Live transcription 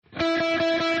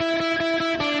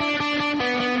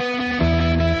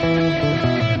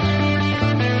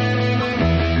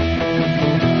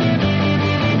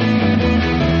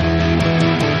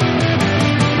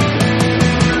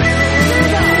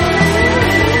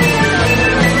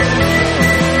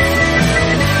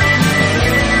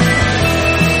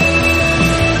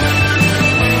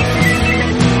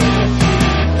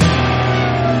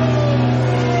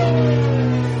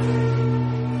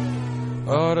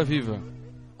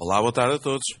Olá, boa tarde a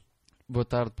todos. Boa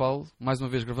tarde, Paulo. Mais uma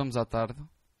vez gravamos à tarde.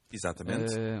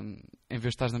 Exatamente. Em vez de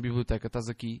estás na biblioteca, estás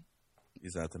aqui.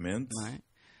 Exatamente. Não é?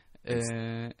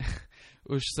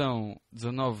 Hoje são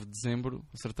 19 de dezembro,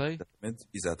 acertei?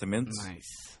 Exatamente.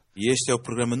 Nice. E este é o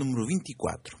programa número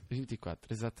 24.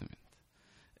 24, exatamente.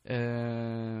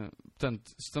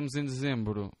 Portanto, estamos em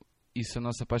dezembro e se a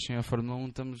nossa paixão é a Fórmula 1,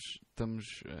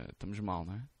 estamos mal,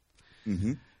 não é?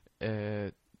 Uhum.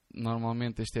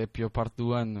 Normalmente esta é a pior parte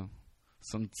do ano.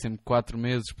 São sempre 4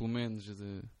 meses, pelo menos,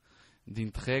 de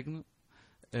interregno.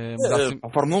 Para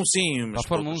a Fórmula 1 sim, mas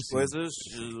para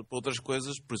outras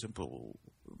coisas, por exemplo,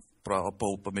 para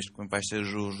o mês que vem vai ser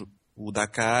o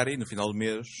Dakar e no final do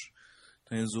mês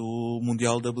tens o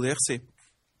Mundial da WRC.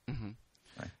 Uhum.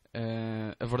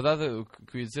 A verdade, o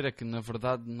que eu ia dizer é que na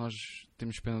verdade nós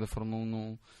temos pena da Fórmula 1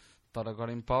 não estar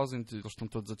agora em pausa, eles estão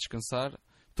todos a descansar.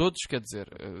 Todos, quer dizer,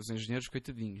 os engenheiros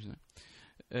coitadinhos, não é?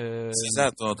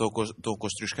 Exato, estão a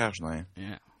construir os carros, não é?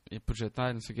 E a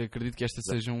projetar, não sei o que. Acredito que esta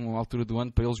seja uma altura do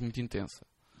ano para eles muito intensa.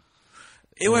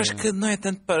 Eu acho que não é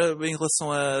tanto em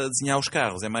relação a desenhar os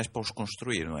carros, é mais para os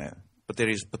construir, não é? Para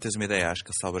teres uma ideia, acho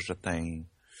que a Sauber já tem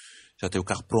o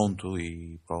carro pronto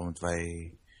e provavelmente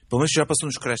vai... Pelo menos já passou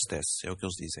nos crash tests, é o que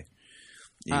eles dizem.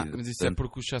 Mas isso é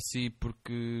porque o chassi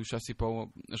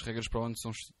as regras para o ano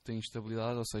têm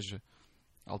estabilidade, ou seja,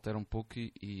 altera um pouco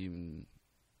e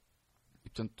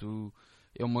portanto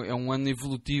é um ano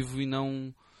evolutivo e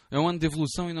não... É um ano de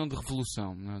evolução e não de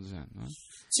revolução, não é?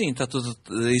 Sim,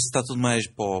 isso está tudo mais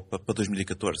para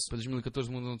 2014. Para 2014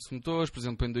 mudam-se motores, por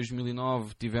exemplo, em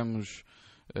 2009 tivemos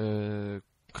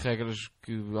regras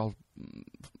que...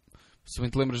 Se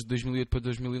bem te lembras de 2008 para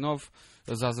 2009,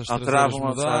 as asas traseiras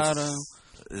mudaram.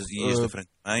 E as da frente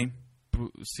também.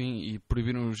 Sim, e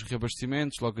proibiram os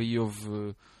reabastecimentos, logo aí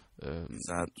houve...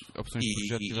 Exato. Opções de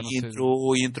projeto tiveram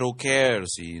entrou o CARES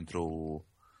e entrou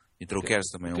o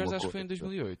CARES também. O CARES acho que foi em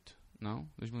 2008, não?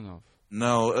 2009.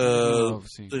 Não, 2009,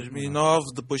 sim. 2009,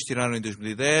 depois tiraram em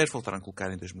 2010, voltaram a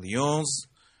colocar em 2011.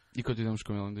 E continuamos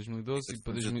com ele em 2012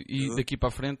 e daqui para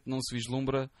a frente não se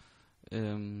vislumbra...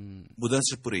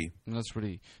 mudanças por aí.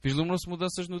 Vislumbram-se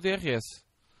mudanças no DRS.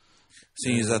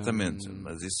 Sim, exatamente.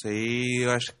 Mas isso aí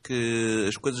eu acho que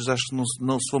as coisas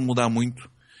não se vão mudar muito.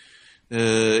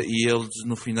 E eles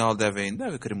no final devem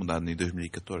querer mudar em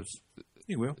 2014.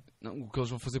 Digo eu. Não, o que eles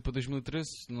vão fazer para 2013,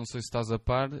 não sei se estás a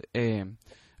par, é...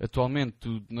 Atualmente,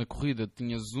 tu, na corrida,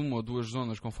 tinhas uma ou duas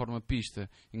zonas conforme a pista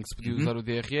em que se podia usar o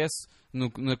DRS,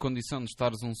 na condição de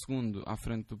estares um segundo à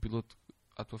frente do piloto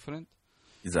à tua frente.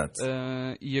 Exato.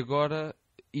 E agora,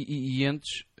 e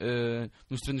antes,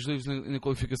 nos treinos livres na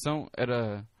qualificação,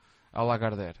 era a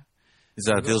Lagardère.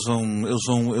 Exato, eles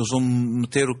vão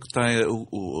meter o que está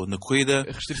na corrida,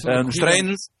 nos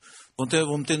treinos, vão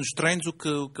meter nos treinos o que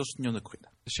eles tinham na corrida.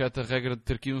 Exceto a regra de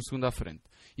ter que ir um segundo à frente.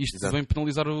 Isto Exato. vem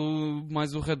penalizar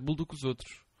mais o Red Bull do que os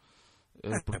outros.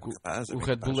 Porque o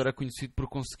Red Bull era conhecido por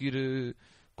conseguirem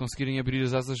abrir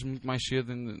as asas muito mais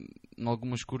cedo em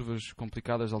algumas curvas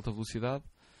complicadas de alta velocidade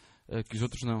que os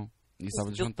outros não. E isso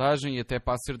dava desvantagem e até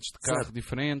para acertos de carro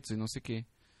diferentes e não sei o quê.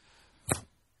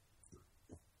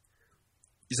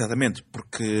 Exatamente,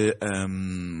 porque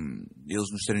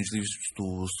eles nos treinos livres, se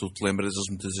tu te lembras, eles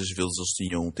muitas das vezes eles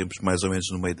tinham tempos mais ou menos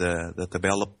no meio da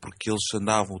tabela, porque eles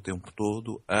andavam o tempo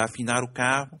todo a afinar o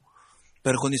carro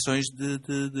para condições de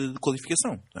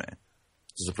qualificação. Não é?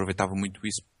 Eles aproveitavam muito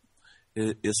isso,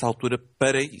 essa altura,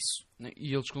 para isso.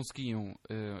 E eles conseguiam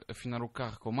afinar o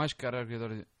carro com mais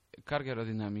carga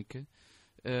aerodinâmica,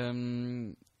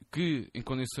 que em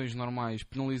condições normais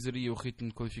penalizaria o ritmo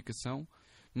de qualificação,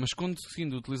 mas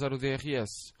conseguindo utilizar o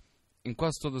DRS em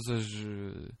quase todas as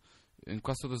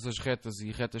retas e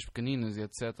retas pequeninas e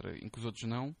etc., em que os outros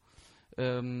não,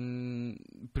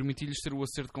 permitir-lhes ter o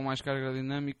acerto com mais carga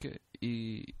aerodinâmica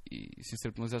e sem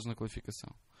ser penalizados na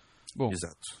qualificação. Bom,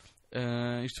 exato.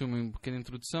 Isto foi uma pequena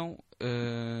introdução.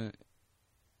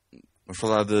 Vamos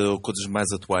falar de coisas mais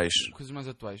atuais.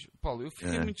 Paulo, eu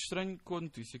fiquei muito estranho com a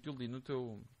notícia que eu li no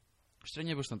teu...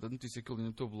 Estranhei bastante a notícia que eu li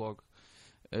no teu blog.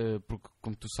 Porque,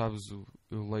 como tu sabes,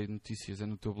 eu leio notícias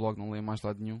no teu blog, não leio mais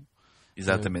lado nenhum.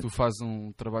 Exatamente. Tu fazes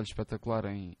um trabalho espetacular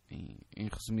em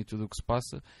resumir tudo o que se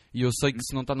passa. E eu sei que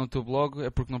se não está no teu blog é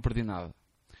porque não perdi nada.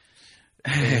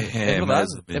 É verdade.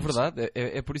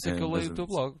 É por isso que eu leio o teu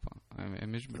blog. É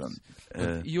mesmo isso.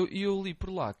 E eu li por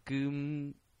lá que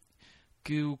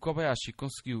o Kobayashi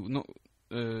conseguiu...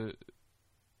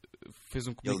 fez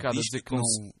um comunicado a dizer que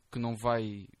não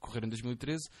vai correr em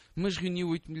 2013, mas reuniu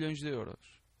 8 milhões de euros.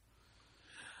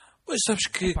 Pois sabes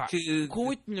que... Com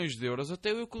 8 milhões de euros até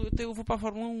eu vou para a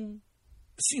Fórmula 1.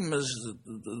 Sim, mas...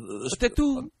 Até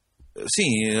tu. Sim,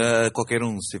 qualquer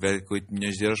um, se tiver 8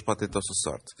 milhões de euros, pode tentar a sua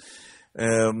sorte.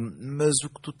 Mas o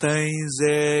que tu tens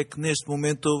é que neste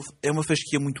momento é uma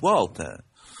fasquia muito alta.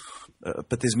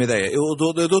 Para teres uma ideia, eu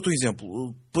dou-te um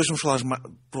exemplo. Depois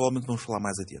provavelmente vamos falar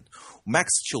mais adiante. O Max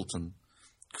Chilton,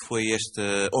 que foi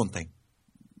ontem,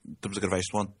 estamos a gravar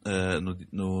isto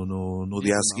no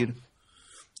dia a seguir,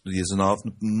 no dia 19,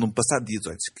 no passado dia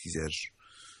 18, se quiseres.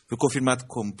 Foi confirmado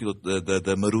como piloto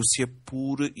da Marussia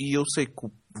e eu sei que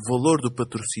o valor do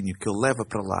patrocínio que ele leva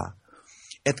para lá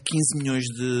é de 15 milhões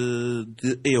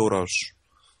de euros.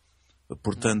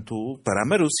 Portanto, para a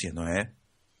Marussia, não é?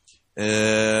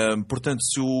 Portanto,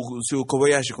 se o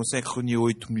Kobayashi consegue reunir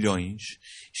 8 milhões,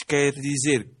 isto quer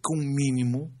dizer que o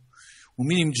mínimo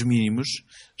dos mínimos,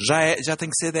 já tem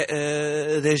que ser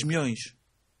 10 milhões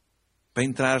para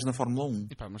entrares na Fórmula 1.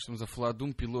 Mas estamos a falar de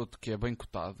um piloto que é bem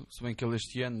cotado, se bem que ele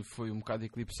este ano foi um bocado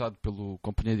eclipsado pelo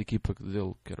companheiro de equipa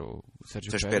dele, que era o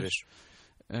Sérgio Pérez.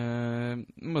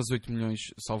 Mas 8 milhões,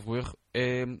 salvo erro,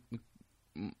 é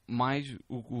mais.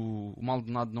 O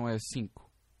Maldonado não é 5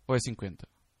 ou é 50?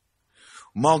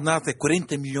 O Maldonado é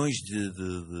 40 milhões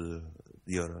de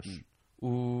euros.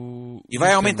 E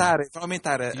vai aumentar. E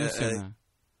o Senna?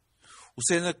 O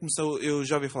Senna começou, eu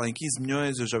já ouvi falar em 15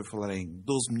 milhões, eu já ouvi falar em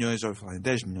 12 milhões, já ouvi falar em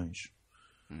 10 milhões.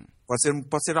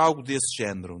 Pode ser algo desse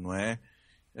género, não é?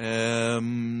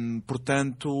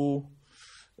 Portanto,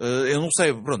 eu não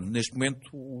sei, pronto, neste momento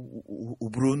o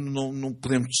Bruno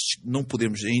não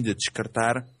podemos ainda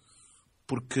descartar,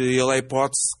 porque ele é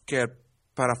hipótese, quer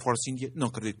para a Force India, não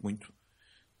acredito muito,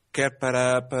 quer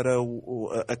para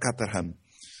a Caterham.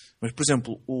 Mas, por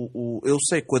exemplo, eu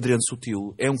sei que o Adriano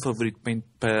Sutil é um favorito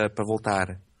para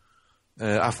voltar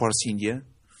à Force India,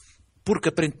 porque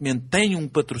aparentemente tem um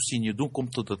patrocínio de um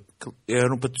computador, que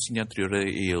era um patrocínio anterior a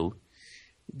ele,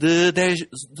 de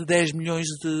 10 milhões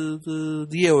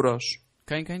de euros.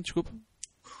 Quem? Desculpa.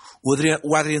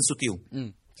 O Adriano Sutil.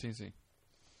 Sim.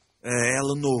 É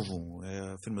Lenovo,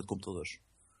 é a firma de computadores.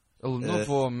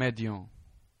 Lenovo ou Medion?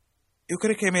 Eu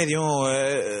creio que é Medion,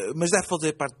 mas deve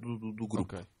fazer parte do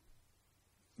grupo. Okay.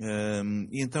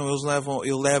 E então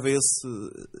ele leva esse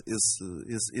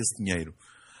dinheiro.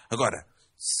 Agora,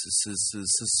 se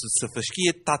a fasquia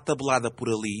está tabelada por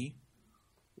ali,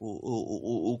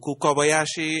 o que o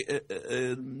Kobayashi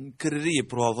quereria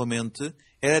provavelmente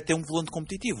era ter um volante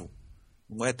competitivo.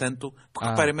 Não é tanto. Porque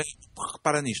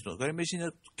repara nisto. Agora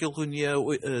imagina que ele reunia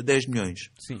 10 milhões.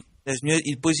 Sim. 10 milhões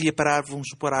e depois ia parar, vamos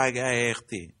supor, a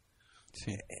HRT.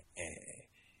 Sim.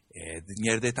 É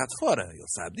dinheiro deitado fora. Ele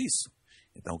sabe disso.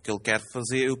 Então o que ele quer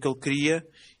fazer, o que ele queria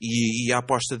e a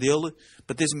aposta dele,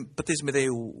 para teres uma ideia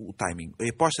o timing, a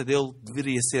aposta dele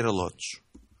deveria ser a Lotus.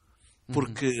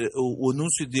 Porque o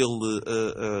anúncio dele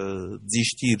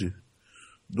desistir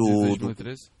do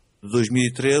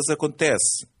 2013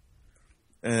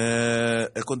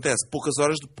 acontece poucas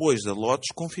horas depois da Lotus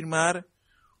confirmar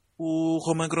o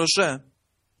Romain Grosjean.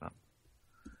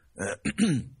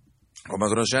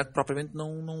 Romain Grosjean propriamente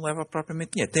não leva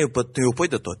propriamente dinheiro. Tem o apoio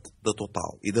da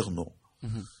Total e da Renault.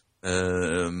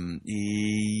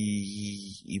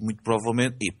 E muito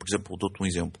provavelmente, por exemplo, dou-te um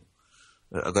exemplo.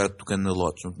 Agora tocando na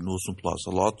Lotus, no assunto Lotus,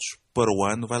 a Lotus para o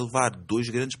ano vai levar 2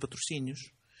 grandes patrocínios.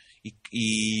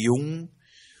 E um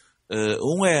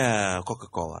é a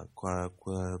Coca-Cola, com a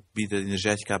bebida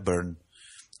energética a Burn.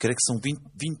 Creio que são 20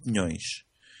 milhões.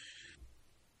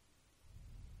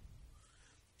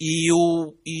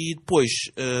 E depois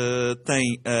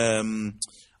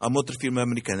há uma outra firma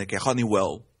americana que é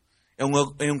Honeywell. É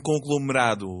um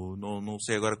conglomerado, não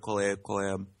sei agora qual é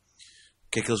o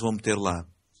que é que eles vão meter lá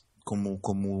como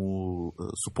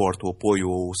suporte ou apoio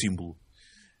ou símbolo.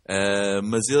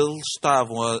 Mas eles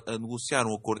estavam a negociar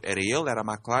um acordo. Era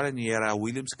a McLaren e era a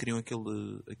Williams que queriam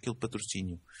aquele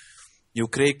patrocínio. Eu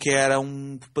creio que era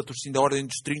um patrocínio da ordem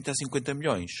dos 30 a 50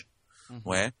 milhões.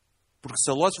 Não é? Porque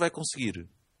se a Lotus vai conseguir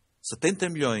 70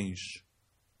 milhões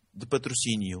de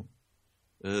patrocínio,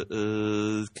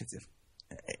 quer dizer,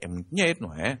 é muito dinheiro,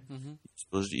 não é?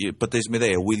 Para teres uma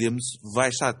ideia, a Williams vai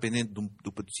estar dependente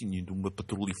do patrocínio de uma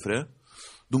petrolífera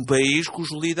de um país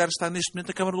cujo líder está neste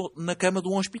momento na cama de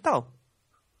um hospital.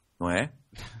 Não é?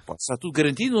 Pode estar tudo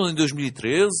garantido em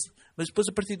 2013, mas depois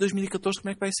a partir de 2014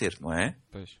 como é que vai ser, não é?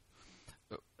 Pois.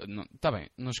 Está bem,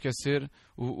 não esquecer,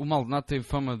 o Maldonado tem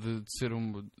fama de ser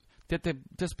um...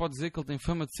 Até se pode dizer que ele tem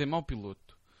fama de ser mau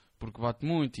piloto, porque bate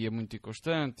muito e é muito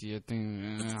inconstante e tem...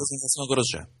 Mesma coisa em relação agora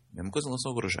já. Mesma coisa em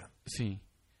relação agora já. Sim,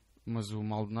 mas o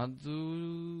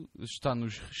Maldonado está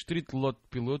nos restrito lote de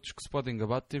pilotos que se podem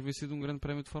gabar de ter vencido um grande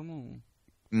prémio de Fórmula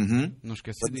 1. Não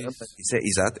esquecer disso. Isso é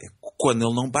exato. Quando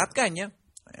ele não bate, ganha.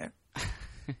 É.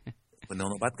 Quando ele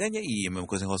não bate, ganha. E a mesma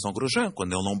coisa em relação ao Grosjean.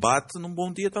 Quando ele não bate, num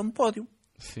bom dia está no pódio.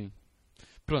 Sim.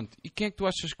 Pronto. E quem é que tu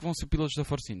achas que vão ser pilotos da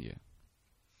Force India?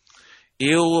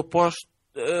 Eu aposto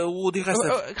o Di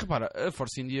Resta. Repara, a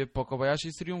Force India para o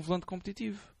Kobayashi seria um volante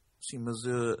competitivo. Sim, mas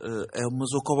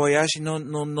o Kobayashi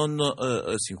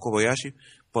assim, o Kobayashi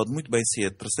pode muito bem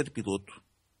ser terceiro piloto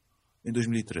em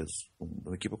 2013.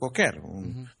 Uma equipa qualquer.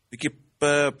 Uma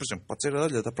equipa, por exemplo, pode ser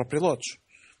da própria Lotus.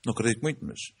 Não acredito muito,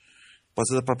 mas pode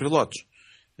ser da própria Lotus.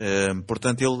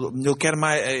 Portanto, ele quer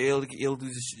mais. Ele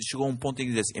chegou a um ponto em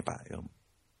que diz assim: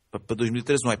 para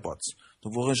 2013 não há hipótese.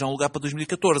 Então vou arranjar um lugar para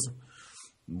 2014.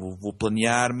 Vou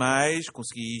planear mais,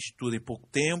 consegui isto tudo em pouco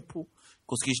tempo,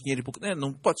 consegui este dinheiro em pouco tempo.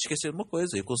 Não podes esquecer de uma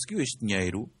coisa: ele conseguiu este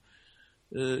dinheiro.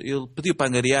 Ele pediu para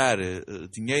angariar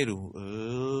dinheiro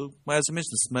mais ou menos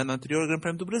na semana anterior ao Grande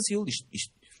Prémio do Brasil.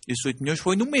 Estes 8 milhões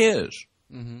foi no mês.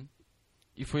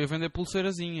 E foi a vender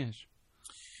pulseirazinhas.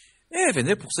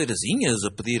 Vender pulseirazinhas,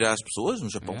 a pedir às pessoas no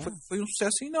Japão foi um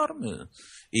sucesso enorme.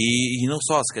 E não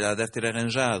só, se calhar deve ter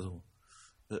arranjado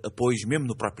apoios mesmo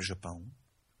no próprio Japão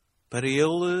para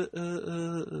ele,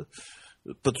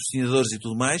 patrocinadores e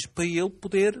tudo mais, para ele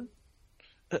poder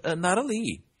andar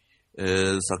ali.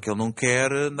 Só que ele não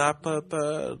quer andar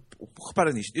para...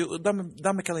 Repara nisto,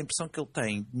 dá-me aquela impressão que ele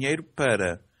tem dinheiro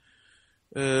para,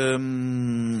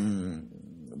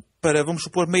 vamos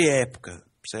supor, meia época,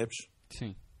 percebes?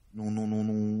 Sim.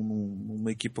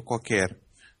 Numa equipa qualquer.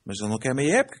 Mas ele não quer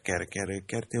meia época,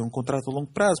 quer ter um contrato a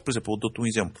longo prazo. Por exemplo, eu dou-te um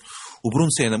exemplo. O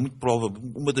Bruno Senna, muito provável,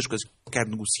 uma das coisas que quer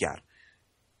negociar,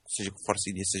 seja com a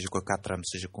Force India, seja com a Caterham,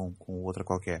 seja com outra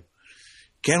qualquer,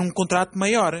 quer um contrato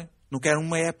maior. Não quer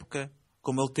uma época,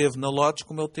 como ele teve na Lotus,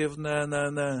 como ele teve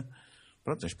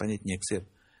Pronto, na Espanha tinha que ser.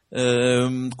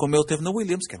 Como ele teve na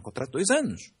Williams, quer um contrato de 2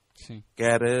 anos. Sim.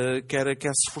 Quer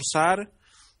se esforçar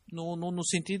no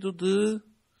sentido de,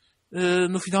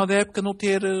 no final da época, não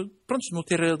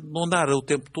andar o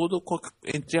tempo todo,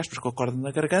 entre aspas, com a corda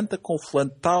na garganta, com o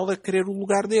fulano tal a querer o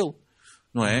lugar dele.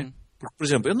 Não é? Porque, por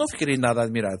exemplo, eu não ficaria nada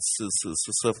admirado se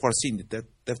a Force India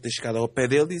deve ter chegado ao pé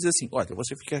dele e diz assim: olha,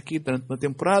 você fica aqui durante uma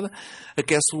temporada,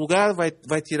 aquece o lugar,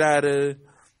 vai tirar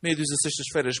meia dúzia de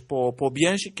sextas-feiras para o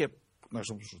Bianchi, que é, nós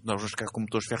vamos ficar com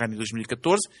motores Ferrari em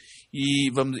 2014, e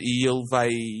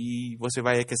você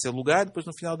vai aquecer o lugar, depois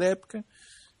no final da época,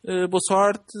 boa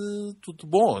sorte, tudo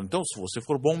bom. Então, se você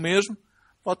for bom mesmo,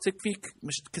 pode ser que fique.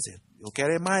 Mas, quer dizer, ele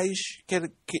quer mais...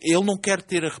 ele não quer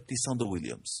ter a repetição da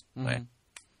Williams, não é?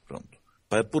 Pronto.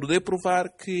 Para poder provar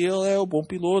que ele é o bom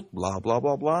piloto, blá, blá,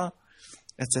 blá, blá,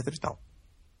 etc e tal.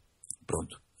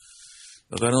 Pronto.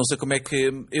 Agora não sei como é que...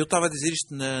 Eu estava a dizer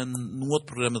isto num outro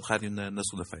programa de rádio na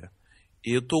segunda-feira.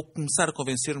 Eu estou a começar a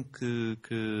convencer-me que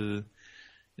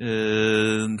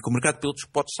o mercado de pilotos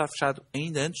pode estar fechado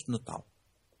ainda antes do Natal.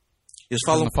 Eles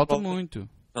falam... Não falta muito.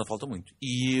 Não, falta muito.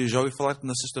 E já ouvi falar que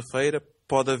na sexta-feira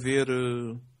pode haver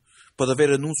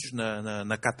anúncios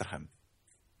na Caterham.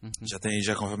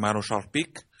 Já confirmaram o Charles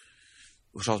Pic.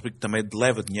 O Charles Pic também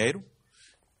leva dinheiro.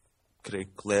 Creio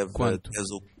que leva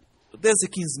 10 a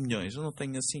 15 milhões. Eu não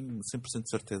tenho assim 100% de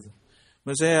certeza.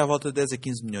 Mas é à volta de 10 a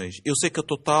 15 milhões. Eu sei que a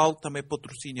Total também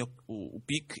patrocina o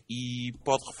Pic e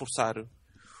pode reforçar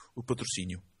o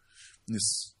patrocínio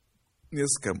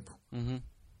nesse campo.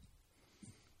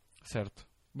 Certo.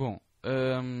 Bom,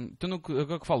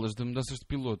 agora que falas de mudanças de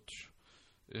pilotos,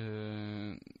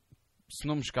 se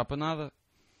não me escapa nada,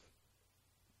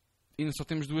 ainda só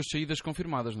temos 2 saídas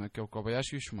confirmadas, não é? Que é o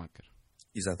Kobayashi e o Schumacher.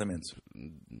 Exatamente.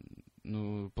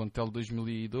 No plantel de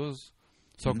 2012,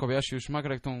 só o Kobayashi e o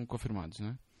Schumacher é que estão confirmados, não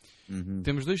é?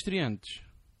 Temos 2 estreantes.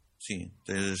 Sim,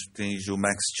 tens o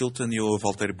Max Chilton e o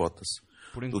Valtteri Bottas.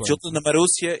 O Chilton na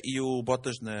Marussia e o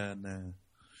Bottas na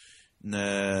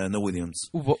Williams.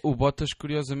 O Bottas,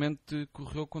 curiosamente,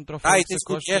 correu contra o Félix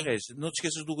Acosta. E tens o Gutierrez. Não te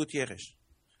esqueças do Gutierrez.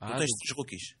 Tu tens 3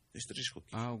 rookies.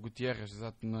 O Gutierrez,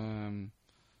 exato,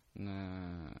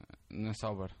 na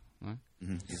Sauber, não é?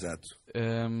 Exato.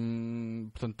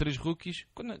 Portanto, 3 rookies.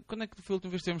 Quando é que foi a última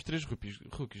vez que tivemos 3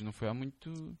 rookies? Não foi há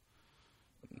muito...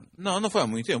 Não foi há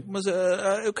muito tempo, mas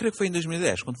eu creio que foi em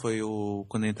 2010,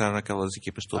 quando entraram aquelas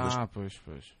equipas todas. Pois.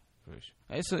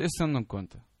 Esse ano não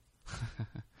conta.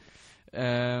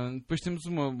 Depois temos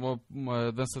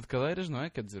uma dança de cadeiras, não é?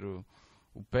 Quer dizer, o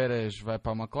Pérez vai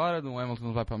para a McLaren, o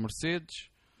Hamilton vai para a Mercedes,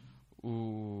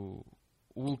 o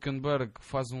Hülkenberg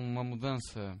faz uma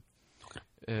mudança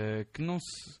que não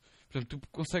se... Portanto, tu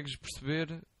consegues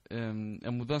perceber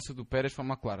a mudança do Pérez para a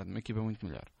McLaren, uma equipa muito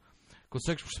melhor.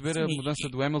 Consegues perceber a mudança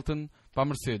do Hamilton para a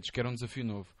Mercedes, que era um desafio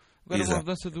novo. Agora, a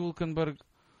mudança do Hülkenberg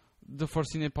da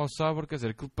Force India para o Sauber, quer dizer,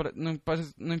 aquilo não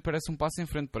me parece um passo em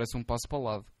frente, parece um passo para o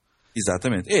lado.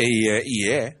 Exatamente.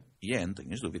 Não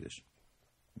tenho as dúvidas.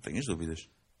 Não tenhas dúvidas.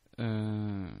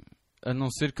 A não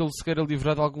ser que ele se queira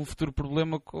livrar de algum futuro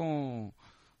problema com...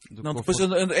 Não, depois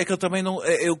é que ele também não...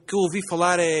 o que eu ouvi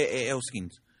falar é o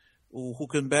seguinte. O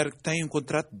Hülkenberg tem um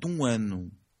contrato de 1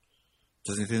 ano.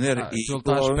 Estás a entender? Então ele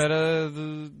está à espera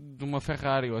de uma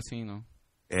Ferrari ou assim, não?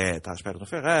 Está à espera de uma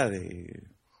Ferrari.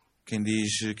 Quem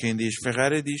diz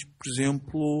Ferrari diz, por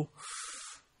exemplo,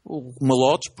 uma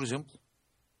Lotus, por exemplo.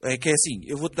 É que é assim,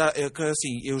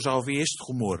 eu já ouvi este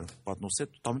rumor, pode não ser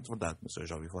totalmente verdade, mas eu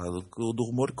já ouvi falar do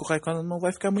rumor que o Raikkonen não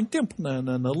vai ficar muito tempo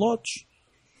na Lotus.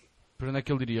 Para onde é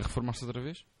que ele iria? Reformar-se outra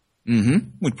vez?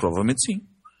 Muito provavelmente sim.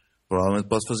 Provavelmente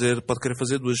pode querer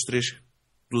fazer 2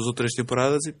 ou 3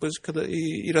 temporadas e depois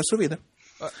ir à sua vida.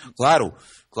 Claro,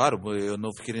 eu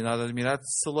não ficaria nada admirado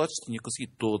se a Lotus tinha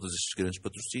conseguido todos estes grandes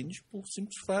patrocínios pelo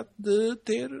simples facto de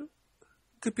ter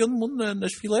campeão do mundo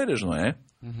nas fileiras, não é?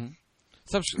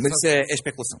 Mas isso é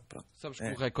especulação. Pronto. Sabes que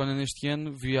o Raikkonen este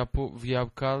ano, via há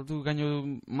bocado,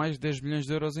 ganhou mais de 10 milhões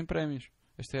de euros em prémios.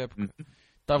 Esta época.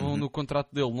 Estavam no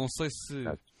contrato dele, não sei se...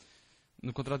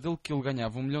 No contrato dele que ele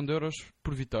ganhava 1 milhão de euros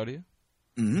por vitória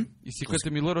e 50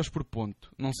 mil euros por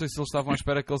ponto. Não sei se eles estavam à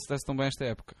espera que ele se desse tão bem esta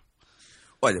época.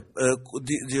 Olha,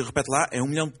 repete lá, é 1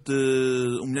 milhão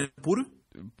por?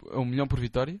 1 milhão por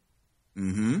vitória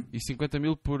e 50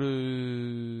 mil por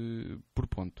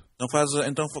ponto.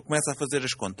 Então começa a fazer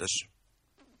as contas.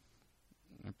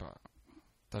 Epá,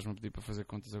 estás-me a pedir para fazer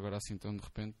contas agora assim tão de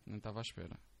repente, nem estava à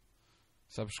espera.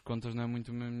 Sabes que contas não é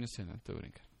muito a minha cena, estou a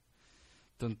brincar.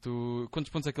 Portanto,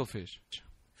 quantos pontos é que ele fez?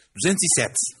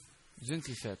 207.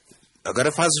 207.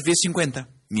 Agora fazes V50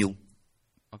 mil.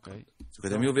 Ok.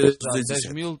 50 mil vezes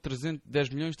 207. 10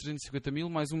 milhões 350 mil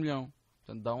mais 1 milhão.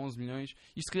 Portanto, dá 11 milhões.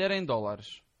 Isto se calhar é em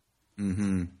dólares.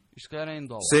 Isto se calhar é em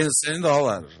dólares. 100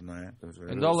 dólares, não é?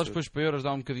 Em dólares, depois para euros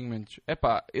dá um bocadinho menos.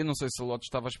 Epá, eu não sei se a Lotus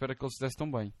estava à espera que ele se desse tão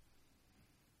bem.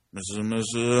 Mas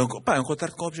é um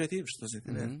contrato com objetivos, estás a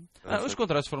entender? Os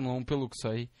contratos de Fórmula 1, pelo que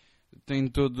sei, têm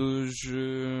todos...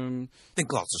 Tem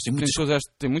cláusulas,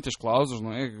 tem muitas cláusulas,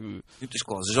 não é? Muitas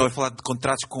cláusulas. Já ouvi falar de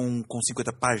contratos com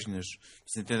 50 páginas,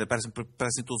 estás a entender? Parecem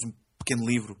todos um pequeno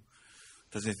livro.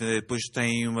 Estás a entender? Depois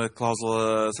tem uma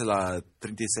cláusula, sei lá,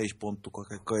 36 ponto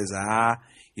qualquer coisa A,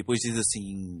 e depois diz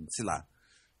assim, sei lá,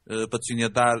 patrocínio a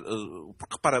dar...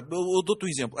 porque repara, eu dou-te um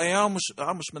exemplo. Há umas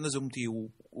semanas eu meti o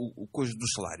coisa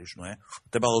dos salários, não é? A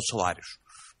tabela dos salários.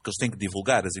 Porque eles têm que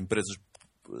divulgar, as empresas,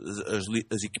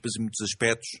 as equipas em muitos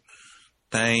aspectos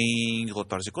têm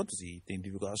relatórios de contas e têm de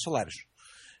divulgar os salários.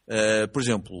 Por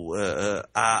exemplo,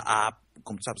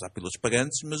 como tu sabes, há pilotos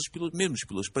pagantes, mas mesmo os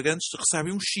pilotos pagantes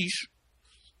recebem um X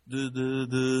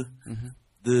de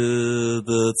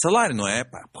salário, não é?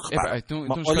 Pá, repara, então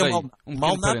olha,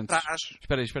 mal nada atrás.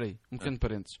 Espera aí, um pequeno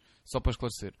parênteses, só para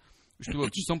esclarecer. Os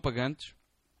pilotos são pagantes,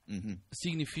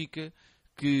 significa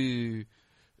que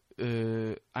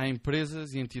há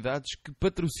empresas e entidades que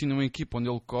patrocinam a equipa onde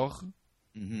ele corre,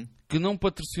 que não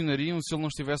patrocinariam se ele não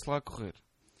estivesse lá a correr.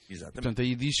 Exatamente. Portanto,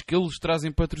 aí diz que eles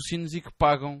trazem patrocínios e que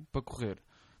pagam para correr.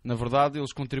 Na verdade,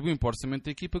 eles contribuem para o orçamento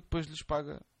da equipa que depois lhes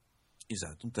paga.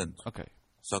 Exato, um tanto. Ok.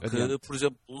 Só que,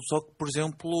 por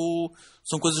exemplo,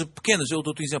 são coisas pequenas. Eu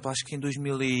dou-te um exemplo. Acho que em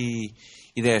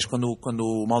 2010, quando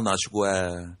o Maldonado chegou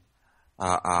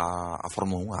à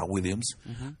Fórmula 1, à Williams,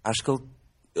 acho que ele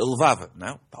levava,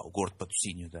 não? O gordo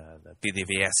patrocínio da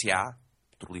PDVSA,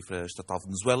 Petrolífera Estatal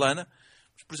Venezuelana,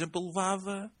 mas, por exemplo, ele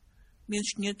levava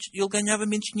ele ganhava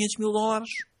menos 500 mil dólares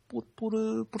por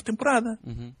temporada.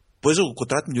 Depois o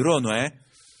contrato melhorou, não é?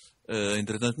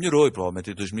 Entretanto melhorou e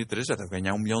provavelmente em 2013 já deve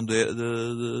ganhar 1 milhão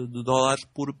de dólares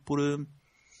por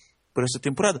esta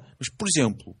temporada. Mas, por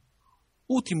exemplo,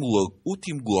 o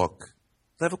último Glock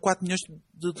leva 4 milhões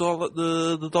de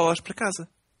dólares para casa.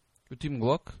 O Timo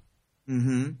Glock?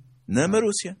 Na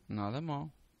Marússia. Nada mal.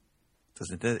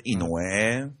 E não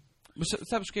é... Mas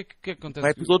sabes o que é que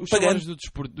acontece? Os salários dos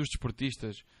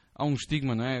desportistas, há um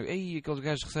estigma, não é? Ei, aqueles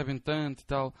gajos recebem tanto e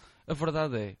tal. A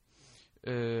verdade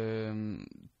é...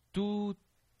 tu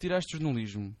tiraste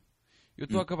jornalismo. Eu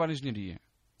estou a acabar a engenharia.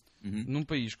 Num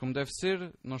país como deve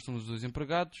ser, nós somos os dois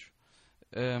empregados.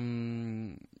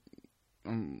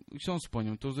 Isto não se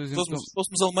ponham. Se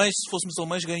fôssemos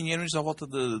alemães, ganharíamos à volta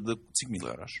de 5 mil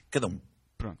euros. Cada um.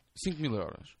 Pronto, 5 mil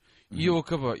euros. E eu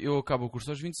acabo o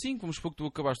curso aos 25, vamos supor que tu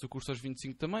acabaste o curso aos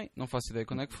 25 também, não faço ideia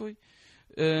quando é que foi,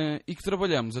 e que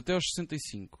trabalhamos até aos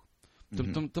 65.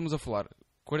 Portanto, estamos a falar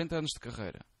 40 anos de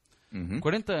carreira.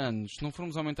 40 anos, se não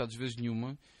formos aumentados vezes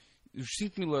nenhuma, os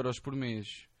 5 mil euros por mês,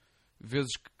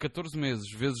 vezes 14 meses,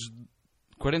 vezes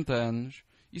 40 anos,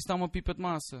 isso dá uma pipa de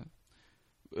massa.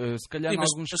 Se calhar, em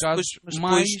alguns casos,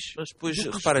 mais... Mas depois,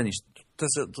 repara nisto,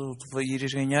 tu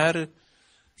irias ganhar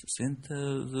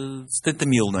 70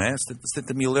 mil, não é?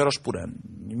 70 mil euros por ano.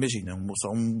 Imagina, um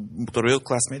motor de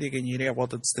classe média ganharia à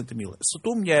volta de 70 mil. Se a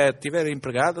tua mulher estiver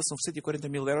empregada, são 140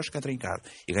 mil euros que entra em casa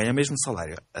e ganha o mesmo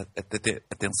salário.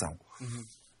 Atenção.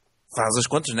 Faz as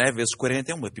contas, né? Vezes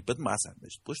 40 é uma pipa de massa.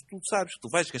 Mas depois tu sabes que tu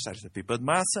vais gastar esta pipa de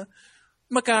massa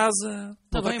uma casa,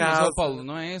 tá bem, casa. Mas, Paulo,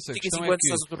 não é essa. A questão é que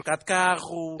estás a trocar de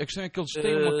carro. A questão é que eles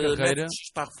têm uma carreira.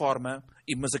 Para a reforma,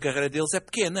 mas a carreira deles é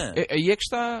pequena. Aí é que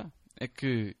está. É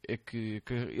que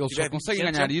eles só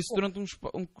conseguem ganhar isso durante um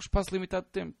espaço limitado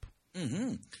de tempo.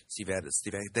 Se tiver 10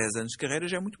 anos de carreira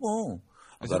já é muito bom.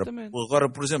 Agora,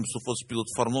 por exemplo, se tu fosses piloto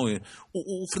de Fórmula 1,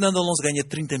 o Fernando Alonso ganha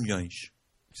 30 milhões.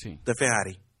 Sim. Da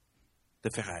Ferrari.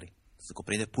 Se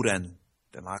compreende por ano.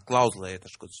 Tem lá a cláusula,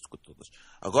 estas coisas todas.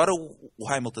 Agora o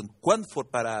Hamilton, quando for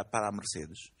para a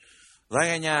Mercedes, vai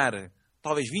ganhar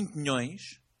talvez 20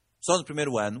 milhões só no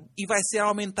primeiro ano e vai ser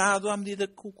aumentado à medida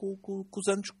que os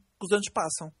anos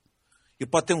passam. Ele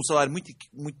pode ter um salário muito,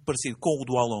 muito parecido com o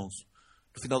do Alonso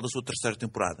no final da sua terceira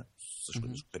temporada, se as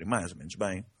coisas correrem mais ou menos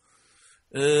bem,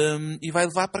 e vai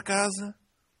levar para casa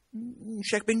um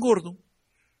cheque bem gordo.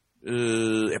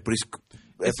 É por isso que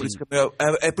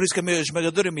a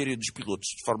esmagadora maioria dos pilotos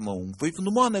de Fórmula 1 vive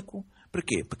no Mónaco. Para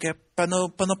quê? Porque é para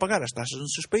não pagar as taxas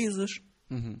nos seus países.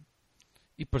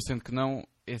 E parecendo que não,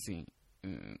 é assim,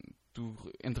 tu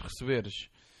entre receberes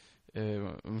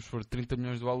vamos pôr 30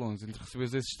 milhões do Alonso, entre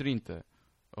receberes esses 30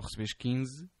 ou receberes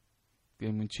 15, que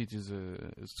em muitos sítios,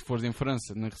 se fores em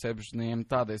França, não recebes nem a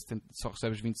metade, só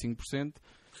recebes 25%,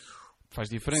 faz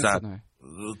diferença. Exato. Não é?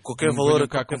 Qualquer valor,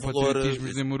 cá com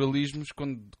patriotismos e moralismos,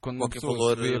 quando uma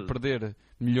pessoa se vê a perder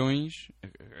milhões,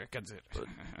 quer dizer...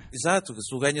 Exato, se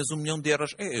tu ganhas 1 milhão de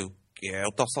euros, é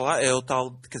o tal salário,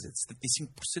 quer dizer,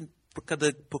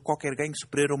 75% por qualquer ganho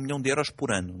superior a 1 milhão de euros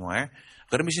por ano, não é?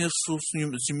 Agora imagina se o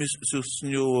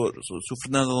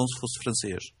Fernando Alonso fosse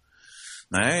francês,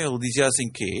 não é? Ele dizia assim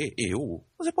que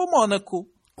mas é para o Mónaco.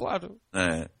 Claro.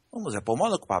 Mas é para o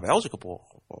Mónaco, para a Bélgica, para o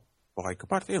Reino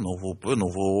Parte.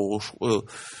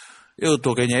 Eu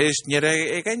estou a ganhar este dinheiro,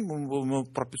 é ganho o meu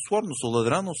próprio suor, não sou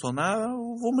ladrão, não sou nada,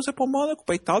 mas é para o Mónaco,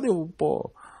 para a Itália,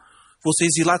 vou ser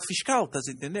exilado fiscal, estás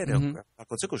a entender? É o que vai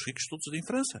acontecer com os ricos todos em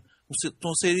França.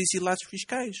 Estão a ser exilados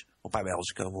fiscais. Vão para a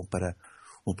Bélgica, vão para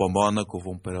o Mónaco,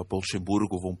 vão para o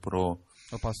Luxemburgo, vão para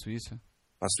a Suíça.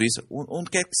 Para a Suíça,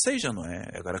 onde quer que seja, não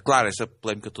é? Agora, claro, esta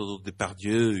polémica toda de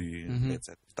Depardieu e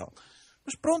etc e tal.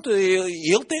 Mas pronto,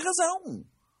 ele tem razão.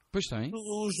 Pois tem.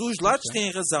 Os dois lados têm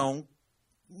razão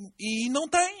e não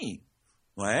têm,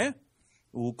 não é?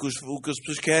 O que as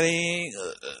pessoas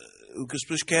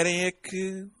querem é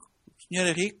que o senhor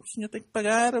é rico, o senhor tem que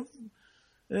pagar,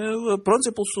 pronto,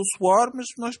 é pelo seu suor, mas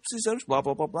nós precisamos, blá,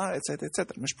 blá, blá, blá, etc,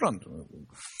 etc. Mas pronto,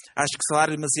 acho que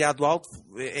salário demasiado alto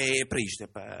é para isto, é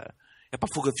para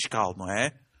fuga fiscal, não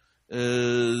é?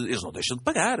 Eles não deixam de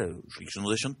pagar, os ricos não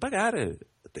deixam de pagar,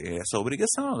 têm essa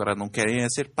obrigação, agora não querem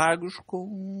ser pagos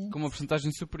com uma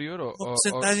porcentagem superior ou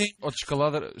de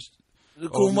escalada...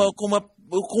 Com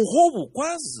roubo,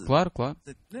 quase. Claro.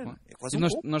 É quase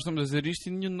nós estamos a dizer isto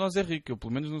e nenhum de nós é rico. Eu,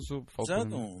 pelo menos, não sou. Já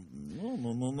não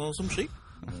somos ricos.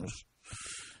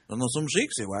 Nós não somos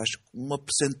ricos. Eu acho que uma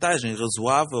percentagem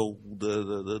razoável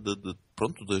dos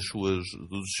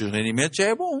seus rendimentos já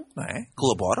é bom, não é?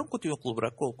 Continuam a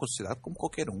colaborar com a sociedade como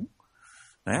qualquer um.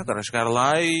 Não é? Agora chegar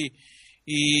lá e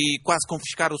quase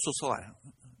confiscar o seu salário.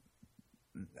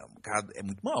 É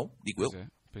muito mau, digo eu.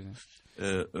 Pois é.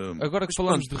 Agora que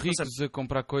falamos de ricos a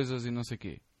comprar coisas e não sei o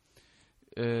quê,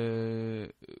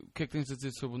 o que é que tens a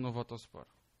dizer sobre o novo Autosport?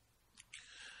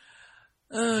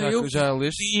 Já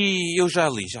leste? Eu já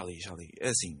li. É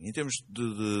assim, em termos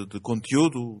de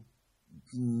conteúdo,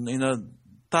 ainda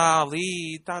está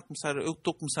ali, eu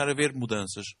estou a começar a ver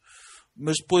mudanças.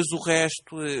 Mas depois o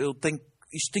resto,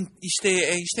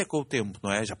 isto é com o tempo,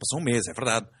 não é? Já passou um mês, é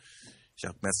verdade.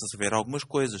 Já começa-se a ver algumas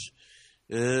coisas.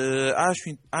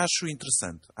 Acho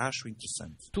interessante.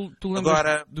 Tu lembras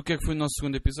agora, do que é que foi o nosso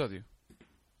segundo episódio?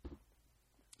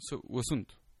 O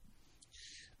assunto?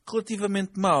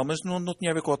 Relativamente mal, mas não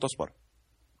tinha a ver com o Autosport.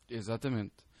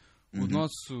 Exatamente. O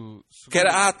nosso...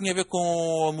 tinha a ver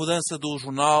com a mudança do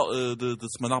jornal de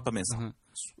semanal para mensal.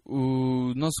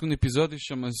 O nosso segundo episódio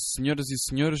chama-se Senhoras e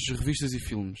Senhores, Revistas e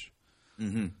Filmes.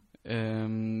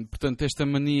 Portanto, esta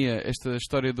mania, esta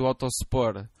história do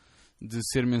Autosport de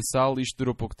ser mensal, isto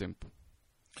durou pouco tempo.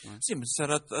 Sim, mas isso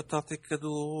era a tática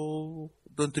do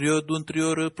anterior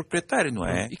proprietário, não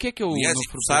é? E o que é o novo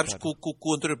proprietário? Sabes que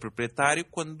o anterior proprietário,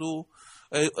 quando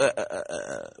a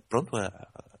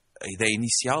ideia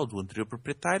inicial do anterior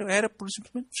proprietário era por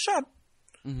simplesmente fechar.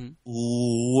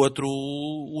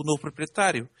 O novo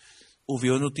proprietário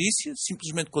ouviu a notícia,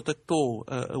 simplesmente contactou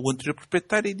o anterior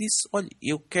proprietário e disse, olha,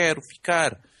 eu quero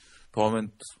ficar,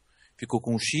 provavelmente ficou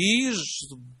com um X,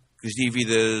 as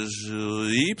dívidas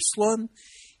Y,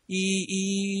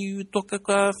 e estou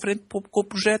cá à frente com o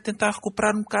projeto tentar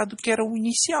recuperar um bocado do que era o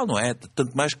inicial, não é?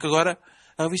 Tanto mais que agora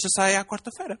a revista sai à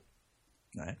quarta-feira,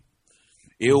 não é?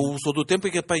 Eu sou do tempo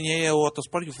em que apanhei a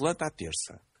Autosport e o volante à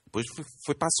terça. Depois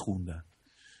foi para a segunda.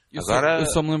 Eu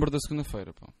só me lembro da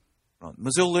segunda-feira. Pô. Pronto,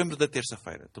 mas eu lembro da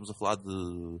terça-feira. Estamos a falar de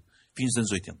fins dos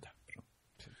anos 80.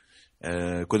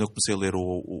 Quando eu comecei a ler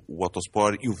o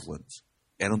Autosport e o volante.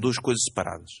 Eram duas coisas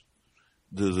separadas.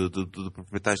 De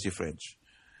proprietários diferentes.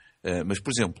 Mas, por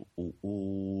exemplo,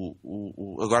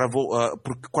 agora vou...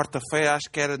 porque quarta-feira acho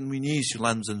que era no início,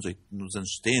 lá nos anos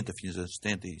 70, fins dos anos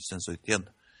 70 e anos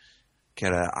 80. Que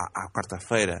era à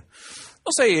quarta-feira.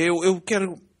 Não sei, eu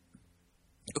quero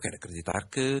acreditar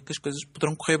que as coisas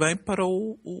poderão correr bem para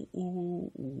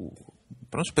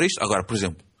para isto. Agora, por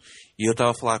exemplo, eu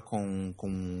estava a falar com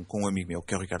um amigo meu,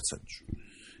 que é o Ricardo Santos,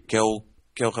 que é o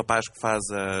rapaz que faz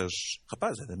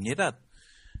rapaz, é da minha idade,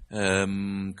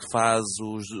 que faz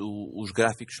os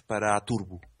gráficos para a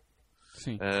Turbo.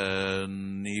 Sim.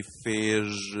 E fez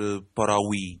para a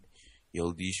Wii.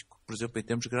 Ele diz que, por exemplo, em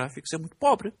termos gráficos é muito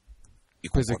pobre. E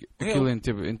pois aquilo em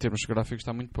termos gráficos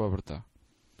está muito pobre, está.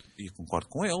 E concordo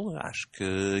com ele. Acho que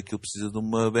aquilo precisa de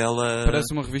uma bela...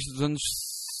 Parece uma revista dos anos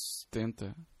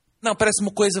 70. Não, parece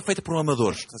uma coisa feita por um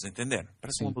amador. Estás a entender?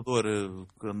 Parece Sim. um amador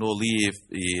que andou ali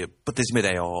e... Para teres uma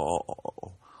ideia,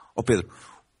 Pedro,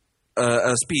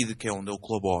 a Speed, que é onde eu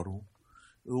colaboro,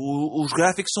 os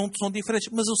gráficos são diferentes.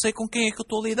 Mas eu sei com quem é que eu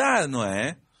estou a lidar, não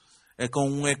é? É com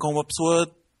uma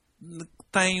pessoa...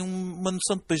 tem uma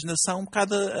noção de paginação um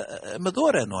bocado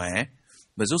amadora, não é?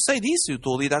 Mas eu sei disso, eu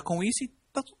estou a lidar com isso e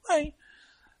está tudo bem.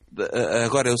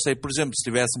 Agora, eu sei, por exemplo, se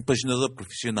tivesse um paginador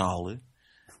profissional,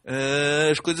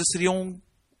 as coisas seriam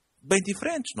bem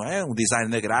diferentes, não é? Um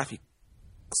designer gráfico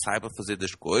que saiba fazer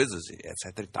das coisas,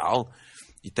 etc e tal,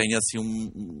 e tenha assim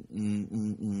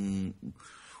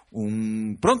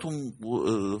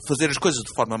fazer as coisas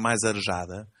de forma mais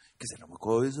arejada, quer dizer,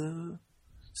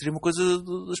 seria uma coisa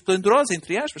esplendorosa,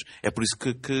 entre aspas. É por isso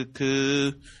que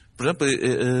por exemplo,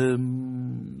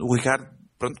 o Ricardo,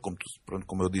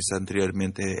 como eu disse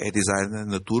anteriormente, é designer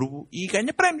na Turbo e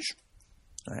ganha prémios.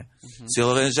 Não é? Uhum. Se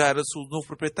ele arranjar o novo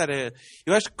proprietário...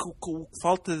 Eu acho que o que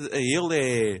falta a ele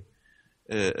é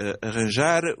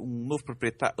arranjar um novo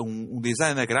proprietário, um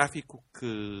designer gráfico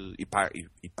e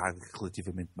pague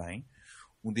relativamente bem.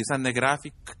 Um designer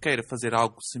gráfico que queira fazer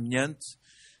algo semelhante,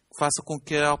 que faça com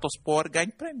que a Autosport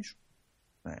ganhe prémios.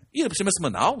 Não é? E por cima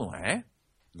semanal, não é?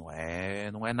 Não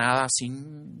é nada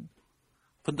assim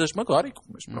fantasmagórico,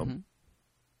 mas pronto.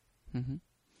 Uhum.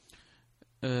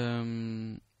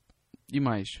 E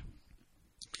mais?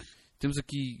 Temos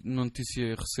aqui uma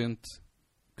notícia recente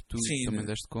que tu também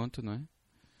deste conta, não é?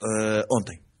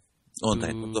 Ontem.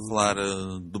 Estamos a falar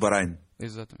do Bahrein.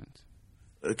 Exatamente.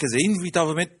 Quer dizer,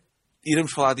 inevitavelmente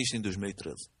iremos falar disto em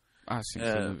 2013. Sim,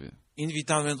 sem dúvida.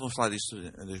 Inevitavelmente vamos falar disto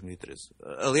em 2013.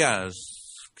 Aliás,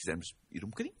 se quisermos ir um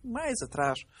bocadinho mais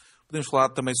atrás, podemos falar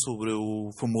também sobre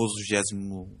o famoso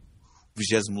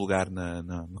 20º lugar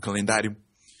no calendário.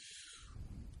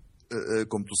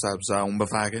 Como tu sabes, há uma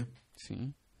vaga.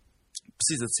 Sim.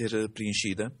 Precisa de ser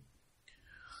preenchida.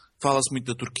 Fala-se muito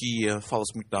da Turquia,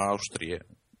 fala-se muito da Áustria.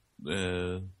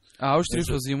 A Áustria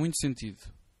fazia muito sentido.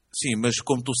 Sim, mas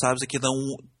como tu sabes, aqui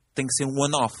tem que ser um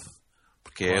one-off.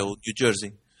 Porque é o New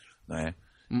Jersey. Não é?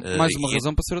 Mais uma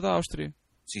razão para ser da Áustria.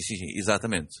 Sim,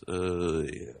 exatamente.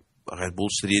 A Red Bull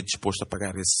estaria disposta a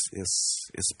pagar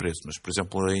esse preço. Mas, por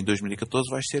exemplo, em 2014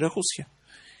 vai ser a Rússia.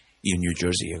 E o New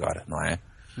Jersey agora, não é?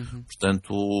 Uhum.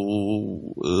 Portanto,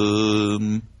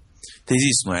 tens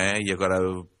isso, não é? E agora,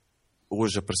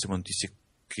 hoje apareceu uma notícia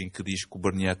que diz que o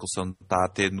Bernie Ecclestone está a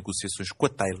ter negociações com a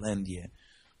Tailândia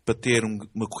para ter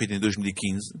uma corrida em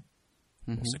 2015.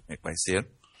 Uhum. Não sei como é que vai ser.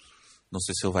 Não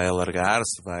sei se ele vai alargar,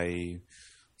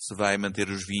 se vai manter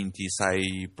os 20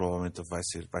 e provavelmente vai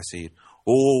sair.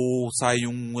 Ou sai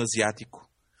um asiático,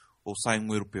 ou sai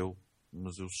um europeu.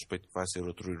 Mas eu suspeito que vai ser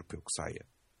outro europeu que saia.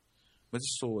 Mas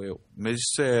isso sou eu. Mas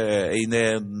isso ainda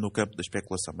é no campo da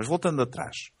especulação. Mas voltando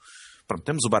atrás. Pronto,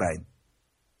 temos o Bahrein.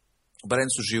 O Bahrein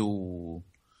surgiu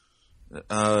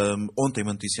ontem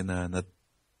uma notícia na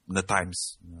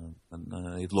Times,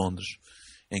 de Londres,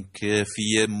 em que a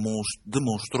FIA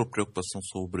demonstrou preocupação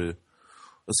sobre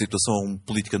a situação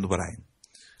política no Bahrein.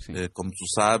 Como tu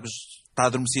sabes, está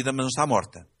adormecida, mas não está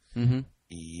morta. Uhum.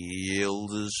 E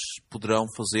eles poderão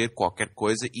fazer qualquer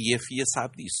coisa e a FIA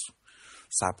sabe disso.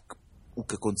 Sabe que o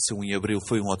que aconteceu em abril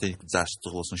foi um autêntico desastre de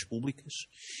relações públicas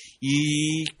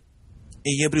e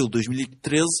em abril de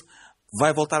 2013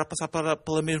 vai voltar a passar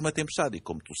pela mesma tempestade. E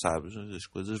como tu sabes, as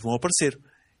coisas vão aparecer.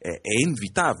 É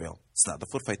inevitável, se nada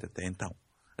for feito até então.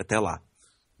 Até lá.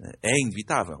 É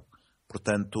inevitável.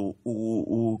 Portanto,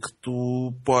 o que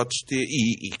tu podes ter...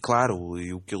 E claro,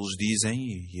 e o que eles dizem,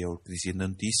 e é o que dizia na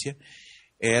notícia,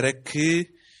 era que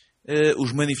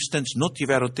os manifestantes não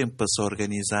tiveram tempo para se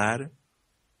organizar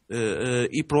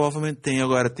e provavelmente têm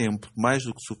agora tempo mais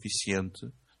do que suficiente.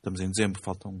 Estamos em dezembro,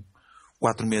 faltam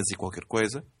 4 meses e qualquer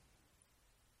coisa.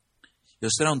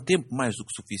 Eles terão tempo mais do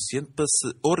que suficiente para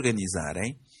se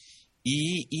organizarem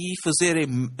e fazerem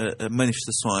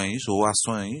manifestações ou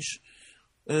ações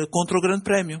contra o Grande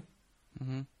Prémio.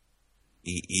 Uhum.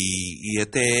 E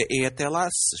até lá,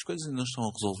 se as coisas não estão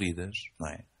resolvidas, não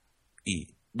é? E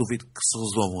duvido que se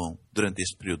resolvam durante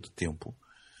este período de tempo,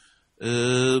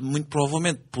 muito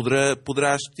provavelmente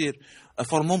poderás ter... A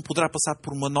Fórmula 1 poderá passar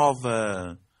por um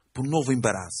novo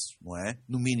embaraço, não é?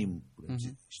 No mínimo.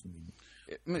 Isto no mínimo.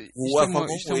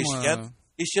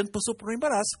 Este ano passou por um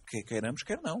embaraço, quer queiramos,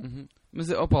 quer não. Uhum. Mas,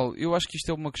 Paulo, eu acho que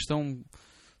isto é uma questão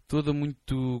toda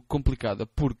muito complicada,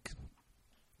 porque,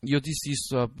 e eu disse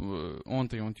isso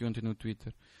ontem no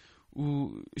Twitter,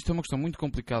 isto é uma questão muito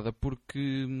complicada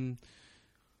porque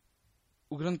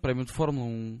o Grande Prémio de Fórmula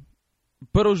 1,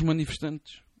 para os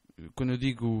manifestantes, quando eu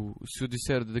digo, se eu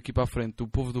disser daqui para a frente o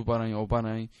povo do Bahrein ou o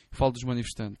Bahrein, falo dos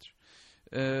manifestantes,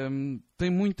 tem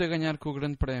muito a ganhar com o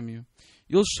Grande Prémio.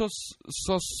 Eles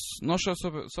nós só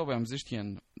soubemos este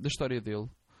ano da história deles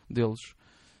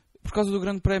por causa do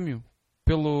Grande Prémio.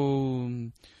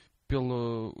 Eles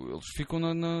ficam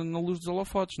na luz dos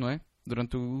holofotes, não é?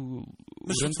 Durante o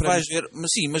Grande Prémio. Vais ver, mas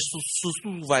se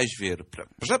tu vais ver,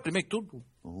 já primeiro que tudo,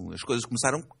 as coisas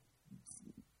começaram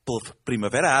pela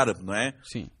Primavera Árabe, não é?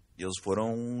 Sim. Eles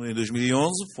foram, em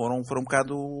 2011, foram um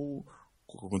bocado o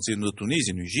que aconteceu na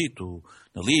Tunísia, no Egito,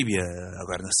 na Líbia,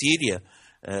 agora na Síria.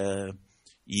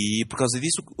 E por causa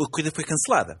disso a corrida foi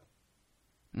cancelada.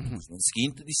 Uhum. No ano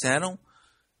seguinte disseram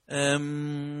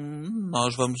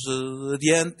nós vamos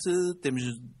adiante,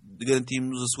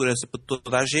 garantimos a segurança para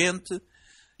toda a gente,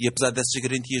 e apesar dessas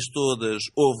garantias todas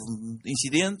houve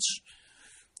incidentes,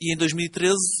 e em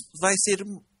 2013 vai ser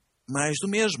mais do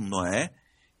mesmo, não é?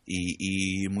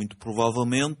 E muito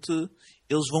provavelmente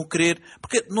eles vão querer,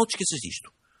 porque não te esqueças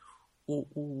disto,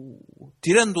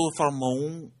 tirando a Fórmula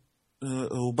 1,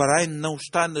 o Bahrein não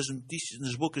está nas notícias,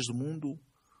 nas bocas do mundo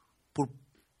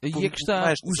aí é que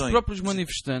está. Os próprios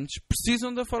manifestantes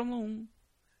precisam da Fórmula 1.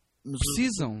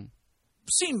 Precisam.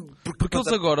 Sim, porque eles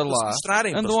agora lá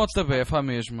andam ao tabefe à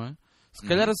mesma, se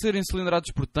calhar a serem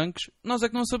cilindrados por tanques, nós é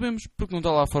que não sabemos, porque não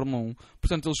está lá a Fórmula 1.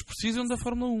 Portanto, eles precisam da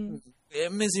Fórmula 1.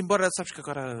 Mas embora, sabes que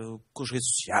agora com as redes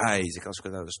sociais, aquelas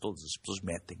coisas todas, as pessoas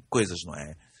metem coisas, não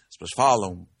é? As pessoas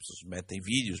falam, as pessoas metem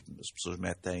vídeos, as pessoas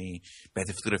metem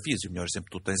fotografias, e o melhor exemplo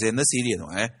que tu tens é na Síria,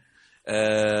 não é?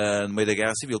 No meio da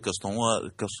guerra civil que eles estão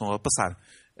a passar.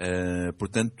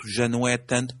 Portanto, já não é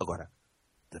tanto... Agora,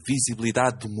 da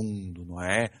visibilidade do mundo, não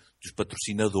é? Dos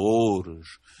patrocinadores,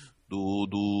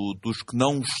 dos que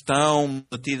não estão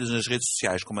metidos nas redes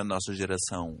sociais, como a nossa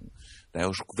geração, não é?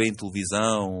 Os que veem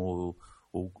televisão,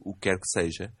 ou o que quer que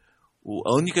seja.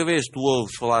 A única vez que tu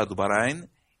ouves falar do Bahrein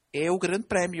é o Grande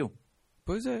Prémio.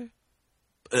 Pois é.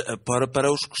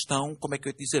 Para os que estão, como é que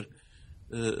eu ia dizer...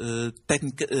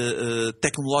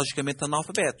 tecnologicamente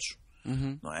analfabetos,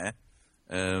 não é?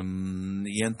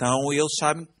 E então eles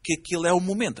sabem que aquilo é o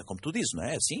momento, como tu dizes, não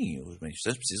é? Sim, os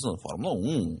manifestantes precisam da Fórmula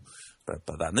 1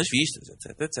 para dar nas vistas,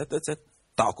 etc.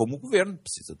 Tal como o governo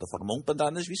precisa da Fórmula 1 para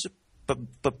dar nas vistas,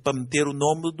 para meter o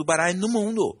nome do Bahrein no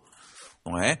mundo,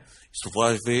 não é? Se tu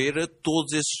vais ver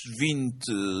todos esses 20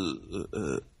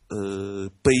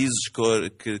 países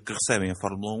que recebem a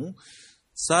Fórmula 1,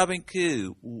 sabem que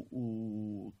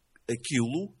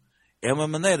aquilo é uma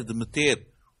maneira de meter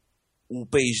o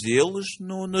país deles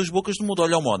nas bocas do mundo.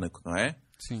 Olha o Mónaco, não é?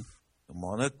 Sim. O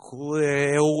Mónaco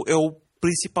é o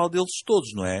principal deles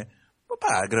todos, não é?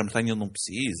 A Grã-Bretanha não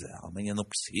precisa, a Alemanha não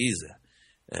precisa,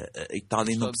 a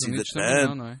Itália não precisa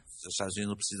tanto, não é? Os Estados Unidos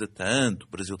não precisa tanto, o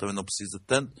Brasil também não precisa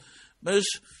tanto, mas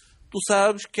tu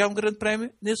sabes que há um grande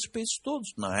prémio nesses países todos,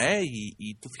 não é?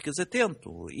 E tu ficas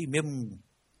atento, e mesmo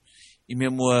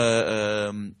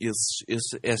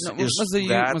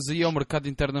mas aí é o mercado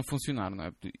interno a funcionar, não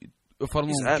é? A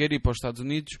Fórmula 1 quer ir para os Estados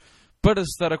Unidos para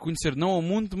se dar a conhecer não ao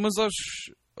mundo, mas aos...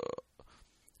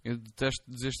 Eu detesto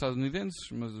dizer estadunidenses,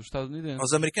 mas os estadunidenses.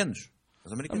 Aos americanos.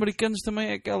 Americanos também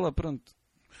é aquela, pronto.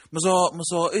 Mas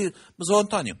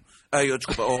António...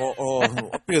 desculpa,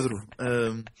 Pedro...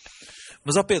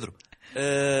 Pedro...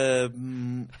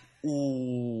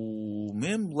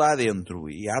 mesmo lá dentro,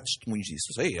 e há testemunhos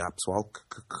disso, eu sei, há pessoal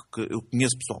que eu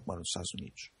conheço pessoal que mora nos Estados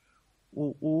Unidos.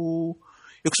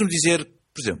 Eu costumo dizer,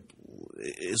 por exemplo,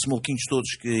 esses maluquinhos todos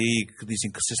que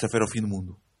dizem que sexta-feira é o fim do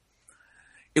mundo.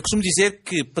 Eu costumo dizer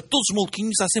que para todos os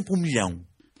maluquinhos há sempre 1 milhão.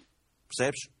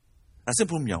 Percebes? Há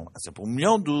sempre 1 milhão. Há sempre 1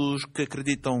 milhão dos que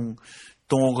acreditam que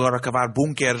estão agora a cavar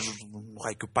bunkers no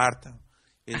raio que o parta.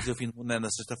 Eles dizem o fim do mundo é na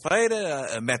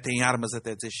sexta-feira, metem armas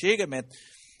até dizer chega,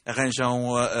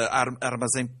 arranjam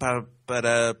armazém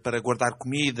para guardar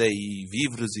comida e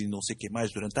víveres e não sei o que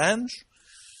mais durante anos.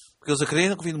 Porque eles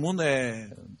acreditam que o fim do mundo é,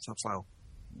 sabes lá,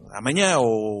 amanhã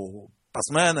ou para a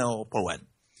semana ou para o ano.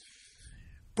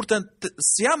 Portanto,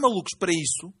 se há malucos para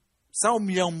isso, se há 1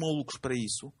 milhão de malucos para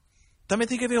isso, também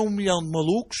tem que haver 1 milhão de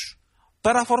malucos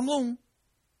para a Fórmula 1.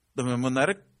 Da mesma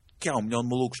maneira que há 1 milhão de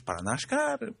malucos para a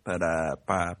NASCAR, para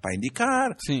a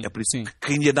IndyCar. Sim, é por isso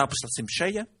que a Indianápolis está sempre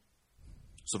cheia.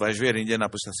 Se vais ver, a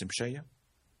Indianápolis está sempre cheia.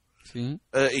 Sim.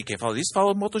 E quem fala disso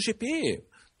fala de MotoGP.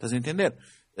 Estás a entender?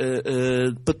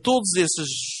 Para todas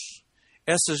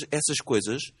essas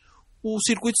coisas, os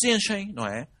circuitos enchem, não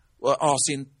é? A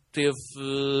Austin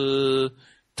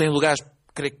tem lugares,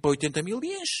 creio que para 80 mil e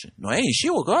enche, não é?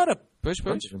 Encheu agora. Pois.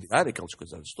 Aquelas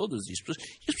coisas todas. E as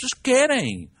pessoas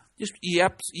querem.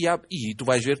 E tu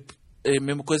vais ver a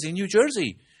mesma coisa em New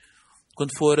Jersey.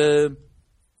 Quando for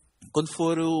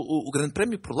o Grande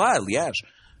Prémio por lá, aliás.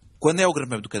 Quando é o Grande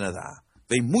Prémio do Canadá,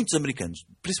 vêm muitos americanos,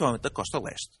 principalmente da costa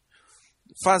leste,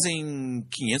 fazem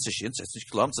 500, 600, 700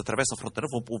 km, atravessam a fronteira,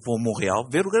 vão a Montreal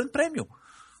ver o Grande Prémio.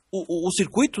 O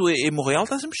circuito em Montreal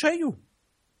está sempre cheio.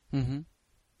 Uhum.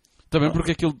 Também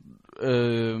porque aquilo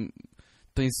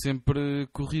tem sempre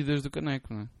corridas do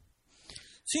caneco, não é?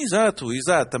 Sim, exato.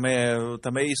 Também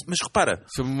é isso. Mas repara...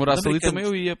 Se eu morasse ali também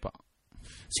eu ia, pá.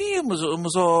 Sim, mas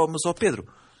Pedro,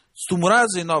 se tu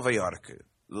morares em Nova Iorque,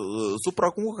 se tu por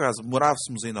algum caso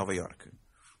morássemos em Nova Iorque,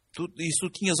 e se tu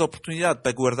tinhas a oportunidade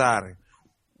para guardar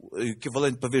o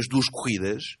equivalente para ver as 2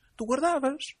 corridas, tu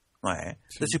guardavas, não é?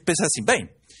 Então, tipo, pensar assim, bem,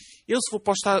 eu se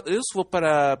vou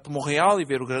para Montreal e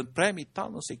ver o Grande Prémio e tal,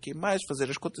 não sei o que mais, fazer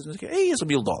as contas, não sei o que, são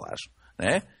 $1000, não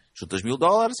é? Juntas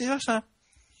 $1000 e já está.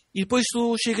 E depois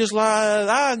tu chegas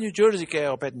lá, New Jersey, que é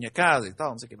ao pé da minha casa e tal,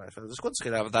 não sei o que mais, fazes as contas, se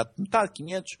calhar dá-te metade,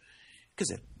 500. Quer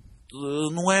dizer,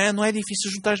 não é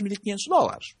difícil juntar os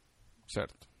 $1500.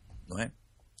 Certo. Não é?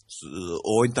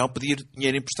 Ou então pedir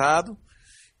dinheiro emprestado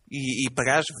e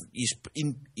pagares,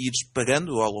 ires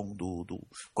pagando ao longo do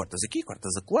cortas aqui,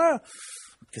 cortas acolá.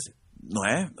 Quer dizer, não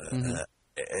é? Uhum.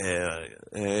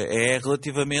 É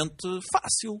relativamente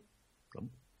fácil.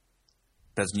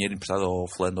 Pedes dinheiro emprestado ao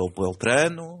fulano ou ao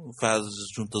beltrano,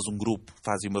 juntas um grupo,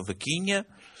 fazes uma vaquinha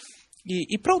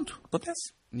e pronto,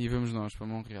 acontece. E vamos nós para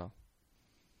Montreal.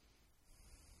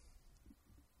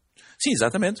 Sim,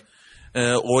 exatamente.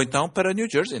 Ou então para New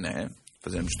Jersey, né?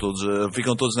 Fazemos todos,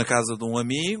 ficam todos na casa de um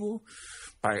amigo,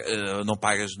 não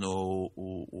pagas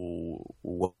o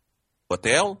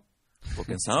hotel, a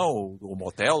pensão, o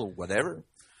motel, whatever.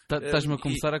 Estás-me a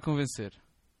começar a convencer.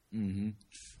 Uhum.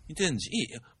 Entendes?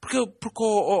 Porque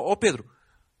Pedro,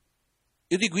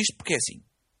 eu digo isto porque é assim,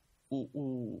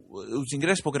 os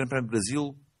ingressos para o Grande Prémio do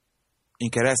Brasil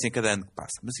encarecem a cada ano que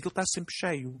passa, mas aquilo está sempre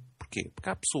cheio. Porquê? Porque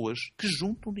há pessoas que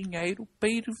juntam dinheiro para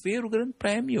ir ver o Grande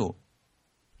Prémio.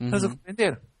 Uhum. Estás a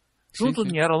compreender? Juntam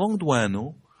dinheiro ao longo do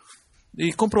ano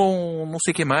e compram não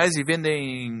sei o que mais e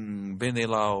vendem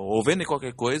lá, ou vendem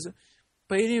qualquer coisa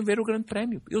para irem ver o Grande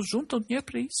Prémio. Eles juntam dinheiro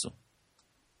para isso.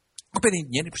 Não pedem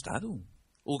dinheiro emprestado?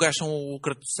 Ou gastam o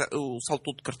saldo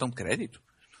todo de cartão de crédito?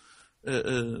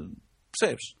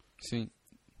 Percebes? Sim.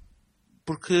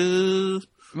 Porque...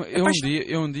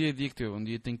 Um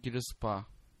dia tenho que ir a Spa.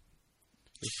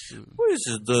 Pois,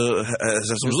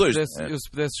 já somos dois. Se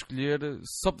pudesse escolher,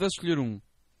 só pudesse escolher um,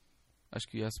 acho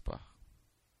que ia a Spa.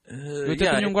 Eu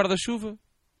até tenho um guarda-chuva.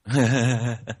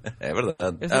 É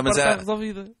verdade. Essa parte está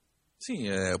resolvida. Sim,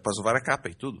 podes levar a capa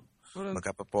e tudo. Pronto. Uma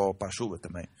capa para a chuva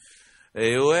também.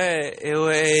 Eu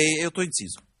estou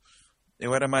indeciso.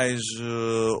 Eu era mais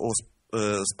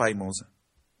Spa e Monza.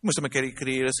 Mas também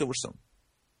queria ir a Silverstone.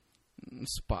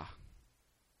 Spa.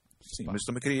 Sim, mas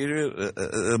também queria ir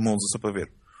a Monza só para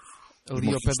ver. Ali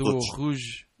ao pé do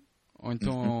Rouge, ou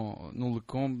então no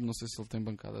Lecombe, não sei se ele tem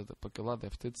bancada para aquele lado,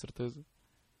 deve ter, de certeza.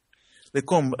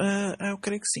 Lecombe, eu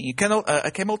creio que sim.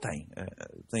 A Camel tem.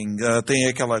 Tem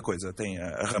aquela coisa, tem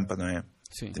a rampa, não é?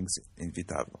 Sim. Tem que ser, é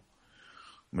inevitável.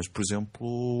 Mas, por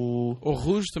exemplo... O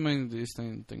Rouge também, isso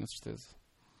tenho a certeza.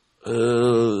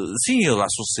 Sim, o La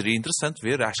Source seria interessante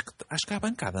ver. Acho que há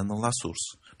bancada no La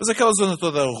Source. Mas aquela zona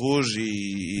toda, Rouge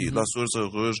e La Source,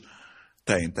 Rouge,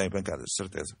 tem bancadas, de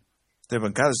certeza. Tem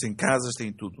bancadas, tem casas,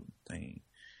 tem tudo.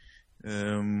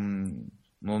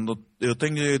 Eu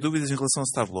tenho dúvidas em relação a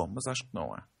Stavelot, mas acho que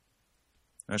não há.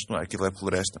 Acho que não há. Aquilo é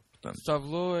floresta. Stavelot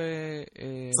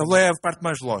Stavelot é a parte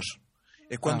mais veloz.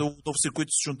 É quando o novo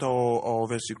circuito se junta ao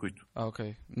velho circuito.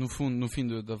 Ok. No fim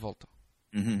da volta.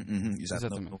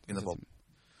 Exatamente. No fim da volta.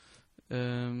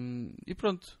 E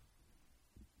pronto.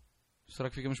 Será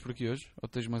que ficamos por aqui hoje? Ou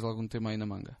tens mais algum tema aí na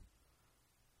manga?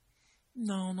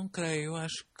 Não creio.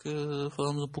 Acho que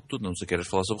falamos um pouco de tudo. Não sei se queres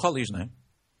falar sobre rallies, não é?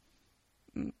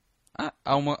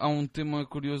 Há um tema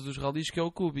curioso dos rallies que é o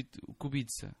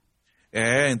Kubica.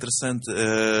 É interessante.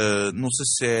 Não sei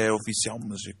se é oficial,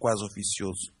 mas é quase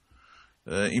oficioso.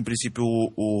 Em princípio,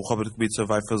 o Robert Kubica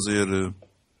vai fazer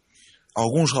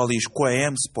alguns rallies com a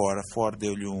M-Sport. A Ford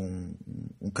deu-lhe um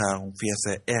carro, um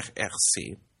Fiesta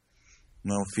RRC.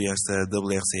 Não é um Fiesta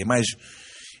WRC. É mais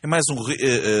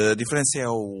a diferença é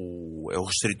o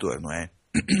restritor, não é?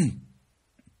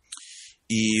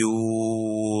 E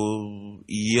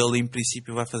ele, em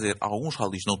princípio, vai fazer alguns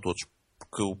rallies, não todos,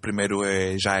 porque o primeiro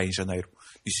é já em janeiro,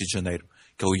 início de janeiro,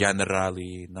 que é o Jana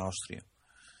Rally na Áustria.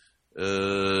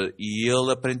 E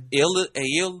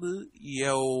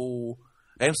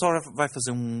a M-Store vai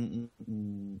fazer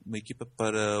uma equipa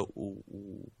para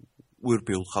o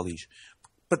europeu de rallies.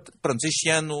 Pronto, este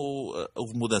ano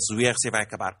houve mudanças, o IRC vai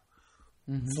acabar.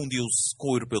 Fundiu-se com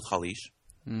o europeu de rallies.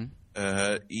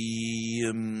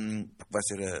 Porque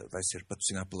vai ser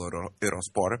patrocinado pela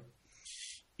Eurosport.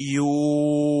 E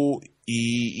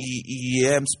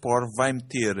a M-Sport vai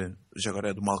meter, já agora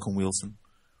é do Malcolm Wilson,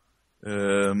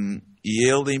 e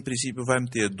ele em princípio vai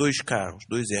meter dois carros,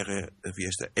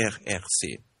 Fiesta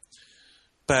RRC,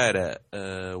 para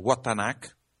o Watanabe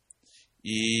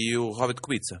e o Robert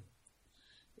Kubica.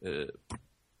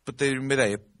 Para ter uma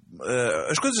ideia,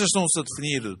 as coisas já estão-se a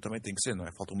definir, também tem que ser, não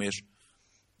é? Falta um mês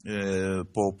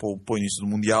para o início do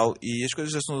Mundial, e as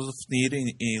coisas já estão a definir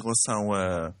em relação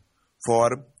a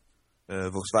Ford,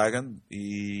 Volkswagen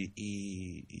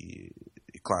e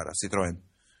claro, a Citroën.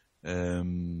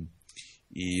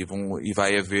 E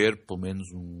vai haver pelo menos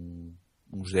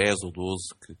uns 10 ou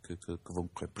 12 que vão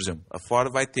correr. Por exemplo, a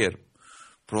Ford vai ter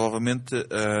provavelmente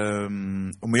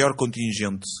o maior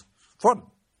contingente. Ford,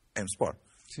 M-Sport.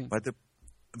 Sim. Vai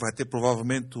ter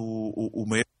provavelmente o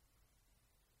maior.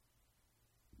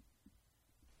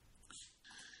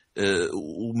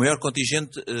 O maior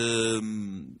contingente,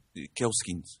 que é o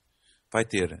seguinte: vai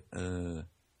ter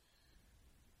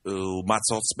o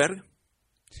Mats Olsberg,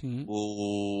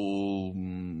 o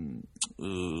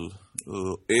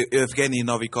Evgeny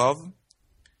Novikov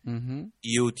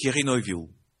e o Thierry Neuville.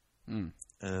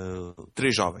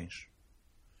 3 jovens.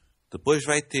 Depois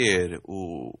vai ter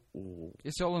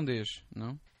Esse é holandês,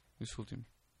 não? Esse último.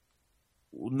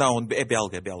 Não, é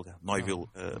belga. Neuville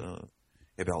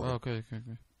é belga. Ok.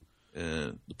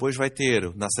 Depois vai ter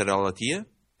o Nasser Al-Attiyah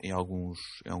em algumas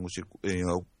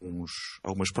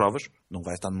provas. Não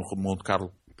vai estar no Monte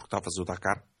Carlo porque está a fazer o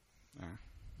Dakar.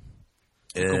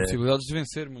 Com possibilidades de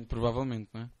vencer, muito provavelmente,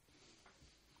 não é?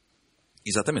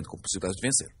 Exatamente, com possibilidades de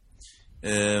vencer.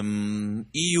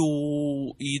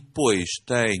 E depois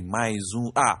tem mais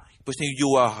um. Depois tem o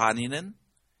Juha Hänninen,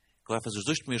 que vai fazer os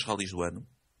 2 primeiros rallies do ano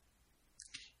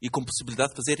e com possibilidade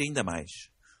de fazer ainda mais.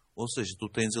 Ou seja, tu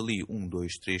tens ali 1,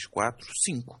 2, 3, 4,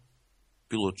 5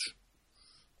 pilotos,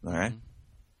 não é?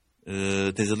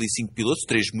 Tens ali 5 pilotos,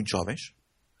 3 muito jovens.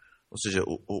 Ou seja,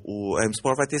 o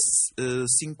M-Sport vai ter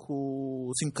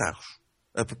 5 carros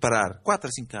a preparar, 4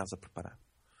 a 5 carros a preparar.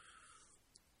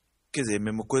 Quer dizer, a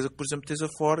mesma coisa que, por exemplo, tens a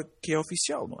Ford, que é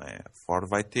oficial, não é? A Ford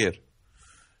vai ter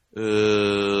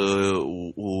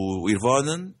o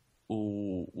Irvonen,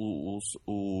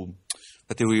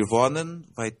 vai ter o Irvonen,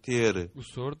 vai ter o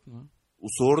Sordo, não é? O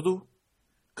Sordo,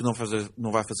 que não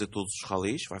vai fazer todos os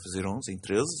rallies, vai fazer 11 em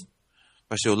 13.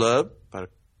 Vai ter o Lub, para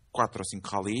 4 ou 5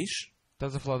 rallies.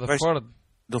 Estás a falar da Ford?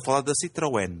 Estou a falar da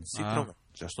Citroën.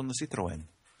 Já estou na Citroën.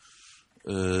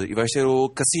 E vais ter o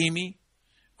Cassimi,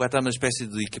 vai estar numa espécie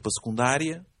de equipa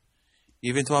secundária, e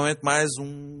eventualmente mais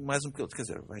um piloto. Quer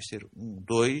dizer, vais ter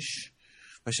 2,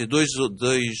 vais ter 2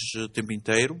 tempo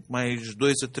inteiro, mais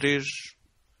 2 a 3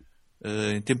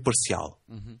 em tempo parcial.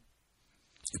 E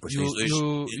depois tens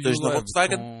 2 na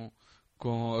Volkswagen.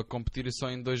 Com a competir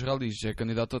só em 2 rallies, é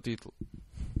candidato ao título.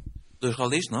 2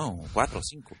 rallies? Não, 4 ou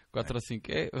 5. 4 ou 5,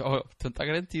 portanto está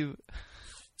garantido.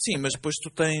 Sim, mas depois tu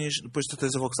tens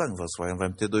a Volkswagen. A Volkswagen vai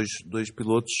meter dois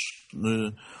pilotos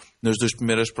nas 2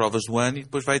 primeiras provas do ano, e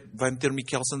depois vai meter o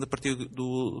Mikkelsen a partir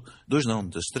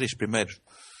das 3 primeiros.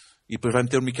 E depois vai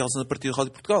meter o Mikkelsen a partir do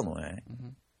Rally Portugal, não é?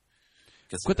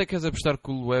 Quanto é que queres apostar que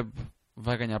o Loeb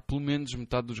vai ganhar pelo menos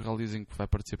metade dos rallies em que vai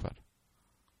participar?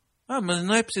 Mas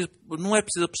não é preciso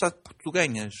apostar porque tu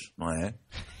ganhas, não é?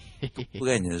 Tu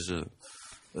ganhas.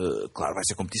 Claro, vai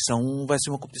ser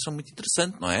uma competição muito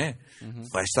interessante, não é?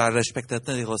 Vai estar a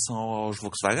expectativa em relação aos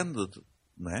Volkswagen,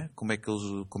 não é? Como é que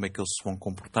eles se vão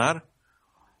comportar.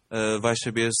 Vais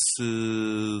saber se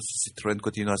o Citroën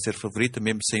continua a ser favorita,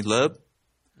 mesmo sem Lub.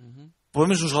 Pelo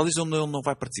menos nos rallies ele não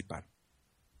vai participar.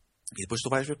 E depois tu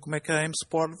vais ver como é que a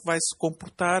M-Sport vai se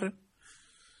comportar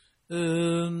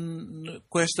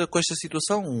com esta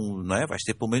situação, não é? Vais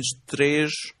ter pelo menos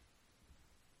 3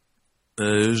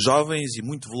 jovens e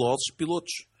muito velozes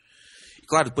pilotos. E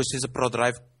claro, depois tens a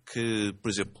ProDrive que, por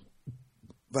exemplo,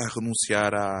 vai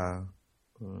renunciar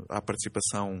à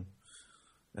participação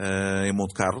em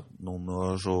Monte Carlo, não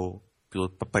arranjou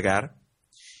piloto para pagar.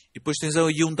 E depois tens a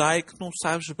Hyundai que não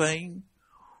sabes bem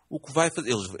o que vai fazer.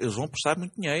 Eles vão prestar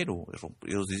muito dinheiro.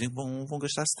 Eles dizem que vão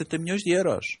gastar 70 milhões de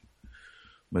euros.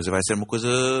 Mas vai ser uma coisa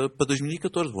para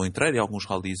 2014. Vão entrar em alguns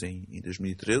rallies em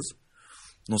 2013.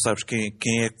 Não sabes quem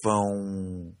é que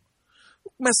vão...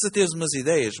 Começas a ter umas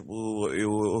ideias. Eu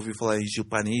ouvi falar em Gil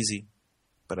Panizzi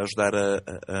para ajudar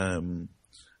a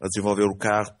desenvolver o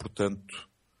carro. Portanto,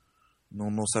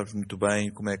 não sabes muito bem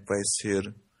como é que vai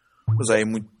ser. Mas é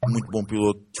muito, muito bom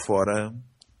piloto de fora.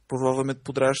 Provavelmente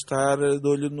poderá estar de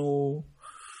olho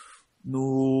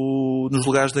nos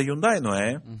lugares da Hyundai, não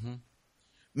é?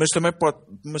 Mas também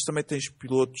tens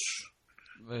pilotos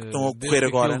que estão a correr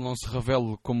agora. Não se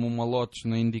revela como uma Lotus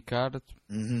na IndyCar,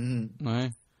 não é?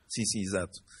 Sim,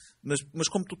 exato. Mas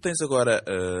como tu tens agora,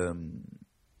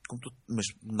 mas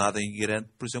nada em garante,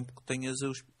 por exemplo, que tenhas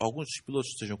alguns dos pilotos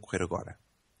que estejam a correr agora.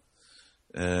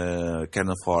 Quer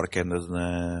na Ford, quer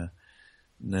na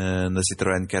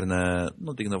Citroën, quer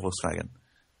não digo na Volkswagen,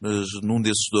 mas num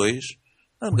desses dois,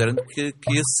 me garanto que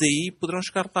esses aí poderão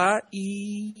chegar lá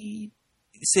e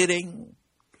serem,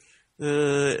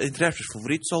 entre aspas,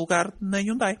 favoritos ao lugar na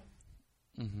Hyundai.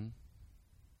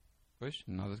 Pois,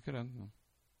 nada de garanto, não.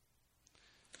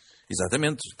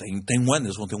 Exatamente, tem um ano,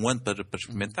 eles vão ter um ano para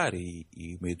experimentar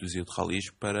e meia dúzia de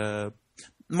rallies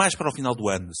mais para o final do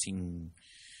ano, assim,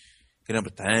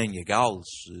 Grã-Bretanha, Gales,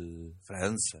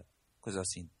 França, coisa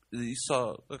assim. E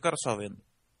agora só vendo.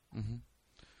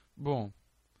 Bom,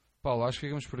 Paulo, acho que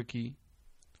ficamos por aqui.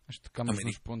 Acho que tocamos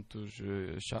nos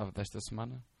pontos-chave desta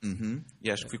semana.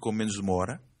 E acho que ficou menos de uma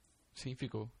hora. Sim,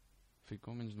 ficou.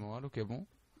 Ficou menos de uma hora, o que é bom.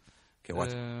 Que é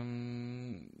ótimo.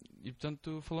 E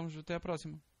portanto, falamos até à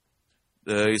próxima.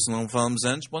 E se não falamos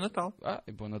antes, bom Natal.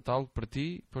 E bom Natal para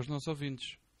ti e para os nossos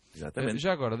ouvintes. Exatamente.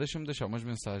 Já agora, deixa-me deixar umas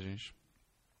mensagens.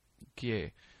 Que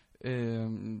é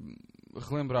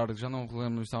relembrar, já não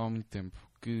relembro isto há muito tempo,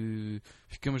 que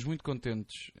ficamos muito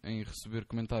contentes em receber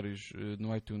comentários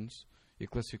no iTunes e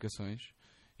classificações.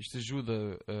 Isto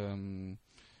ajuda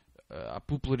à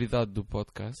popularidade do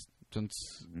podcast. Portanto,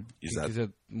 se quem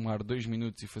quiser tomar 2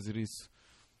 minutos e fazer isso,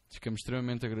 ficamos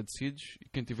extremamente agradecidos. E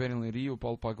quem tiver em Leiria, o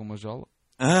Paulo paga uma jola.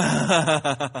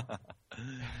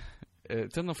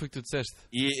 Então não foi o que tu disseste?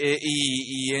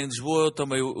 E em Lisboa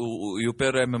também o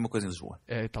Pedro é a mesma coisa em Lisboa.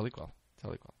 É, tal e qual.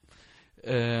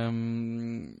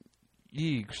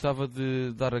 E gostava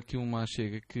de dar aqui uma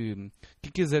chega que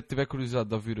quem quiser, tiver curiosidade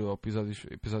de ouvir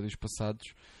episódios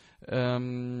passados,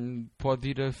 pode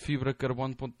ir a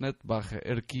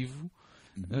fibracarbono.net/arquivo,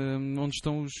 onde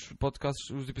estão os podcasts,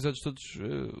 os episódios todos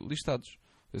listados.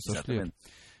 É só escolher.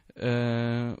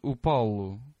 O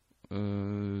Paulo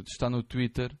está no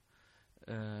Twitter,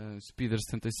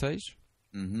 Speeder76,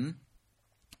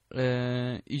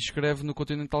 e escreve no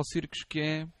Continental Circus, que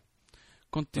é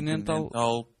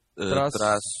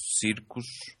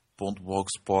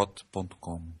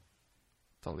Continental-circus.blogspot.com.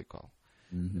 Tal e qual.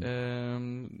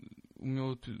 O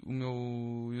meu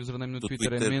username no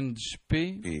Twitter é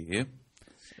MendesP.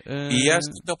 E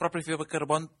acho que o próprio Fibra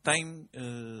Carbono tem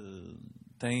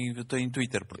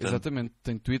Twitter, portanto. Exatamente,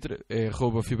 tem Twitter, é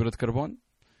 @fibra de carbono.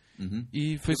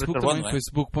 E Facebook carbono, também,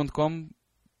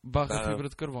 facebook.com/fibra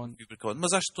de carbono.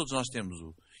 Mas acho que todos nós temos.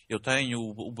 Eu tenho,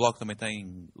 o blog também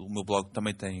tem, o meu blog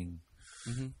também tem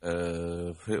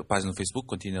página no Facebook,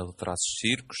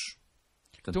 Continental-Circos.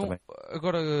 Então, também.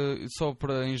 Agora, só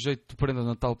em jeito de prenda de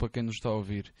Natal para quem nos está a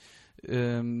ouvir,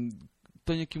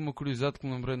 tenho aqui uma curiosidade que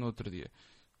me lembrei no outro dia.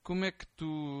 Como é que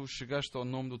tu chegaste ao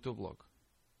nome do teu blog?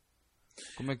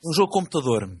 Um jogo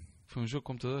computador. Foi um jogo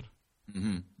computador?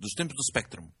 Dos tempos do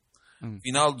Spectrum.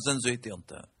 Final dos anos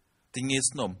 80. Tinha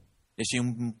esse nome. Achei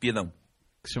um piadão.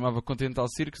 Que se chamava Continental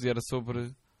Circus e era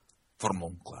sobre...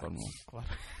 Fórmula 1, claro. Fórmula 1, claro.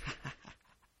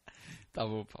 Tá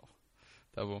bom, Paulo.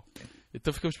 Tá bom.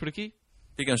 Então ficamos por aqui?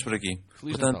 Ficamos por aqui.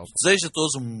 Feliz Portanto, Natal. desejo a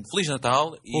todos um Feliz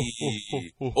Natal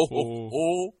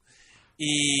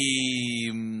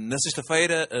E na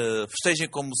sexta-feira festejem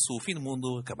como se o fim do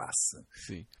mundo acabasse.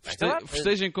 Sim.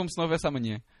 Festejem como se não houvesse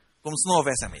amanhã. Como se não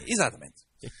houvesse amanhã. Exatamente.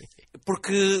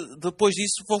 Porque depois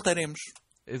disso voltaremos.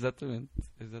 Exatamente.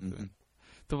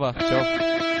 Então vá. Tchau.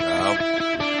 Tchau.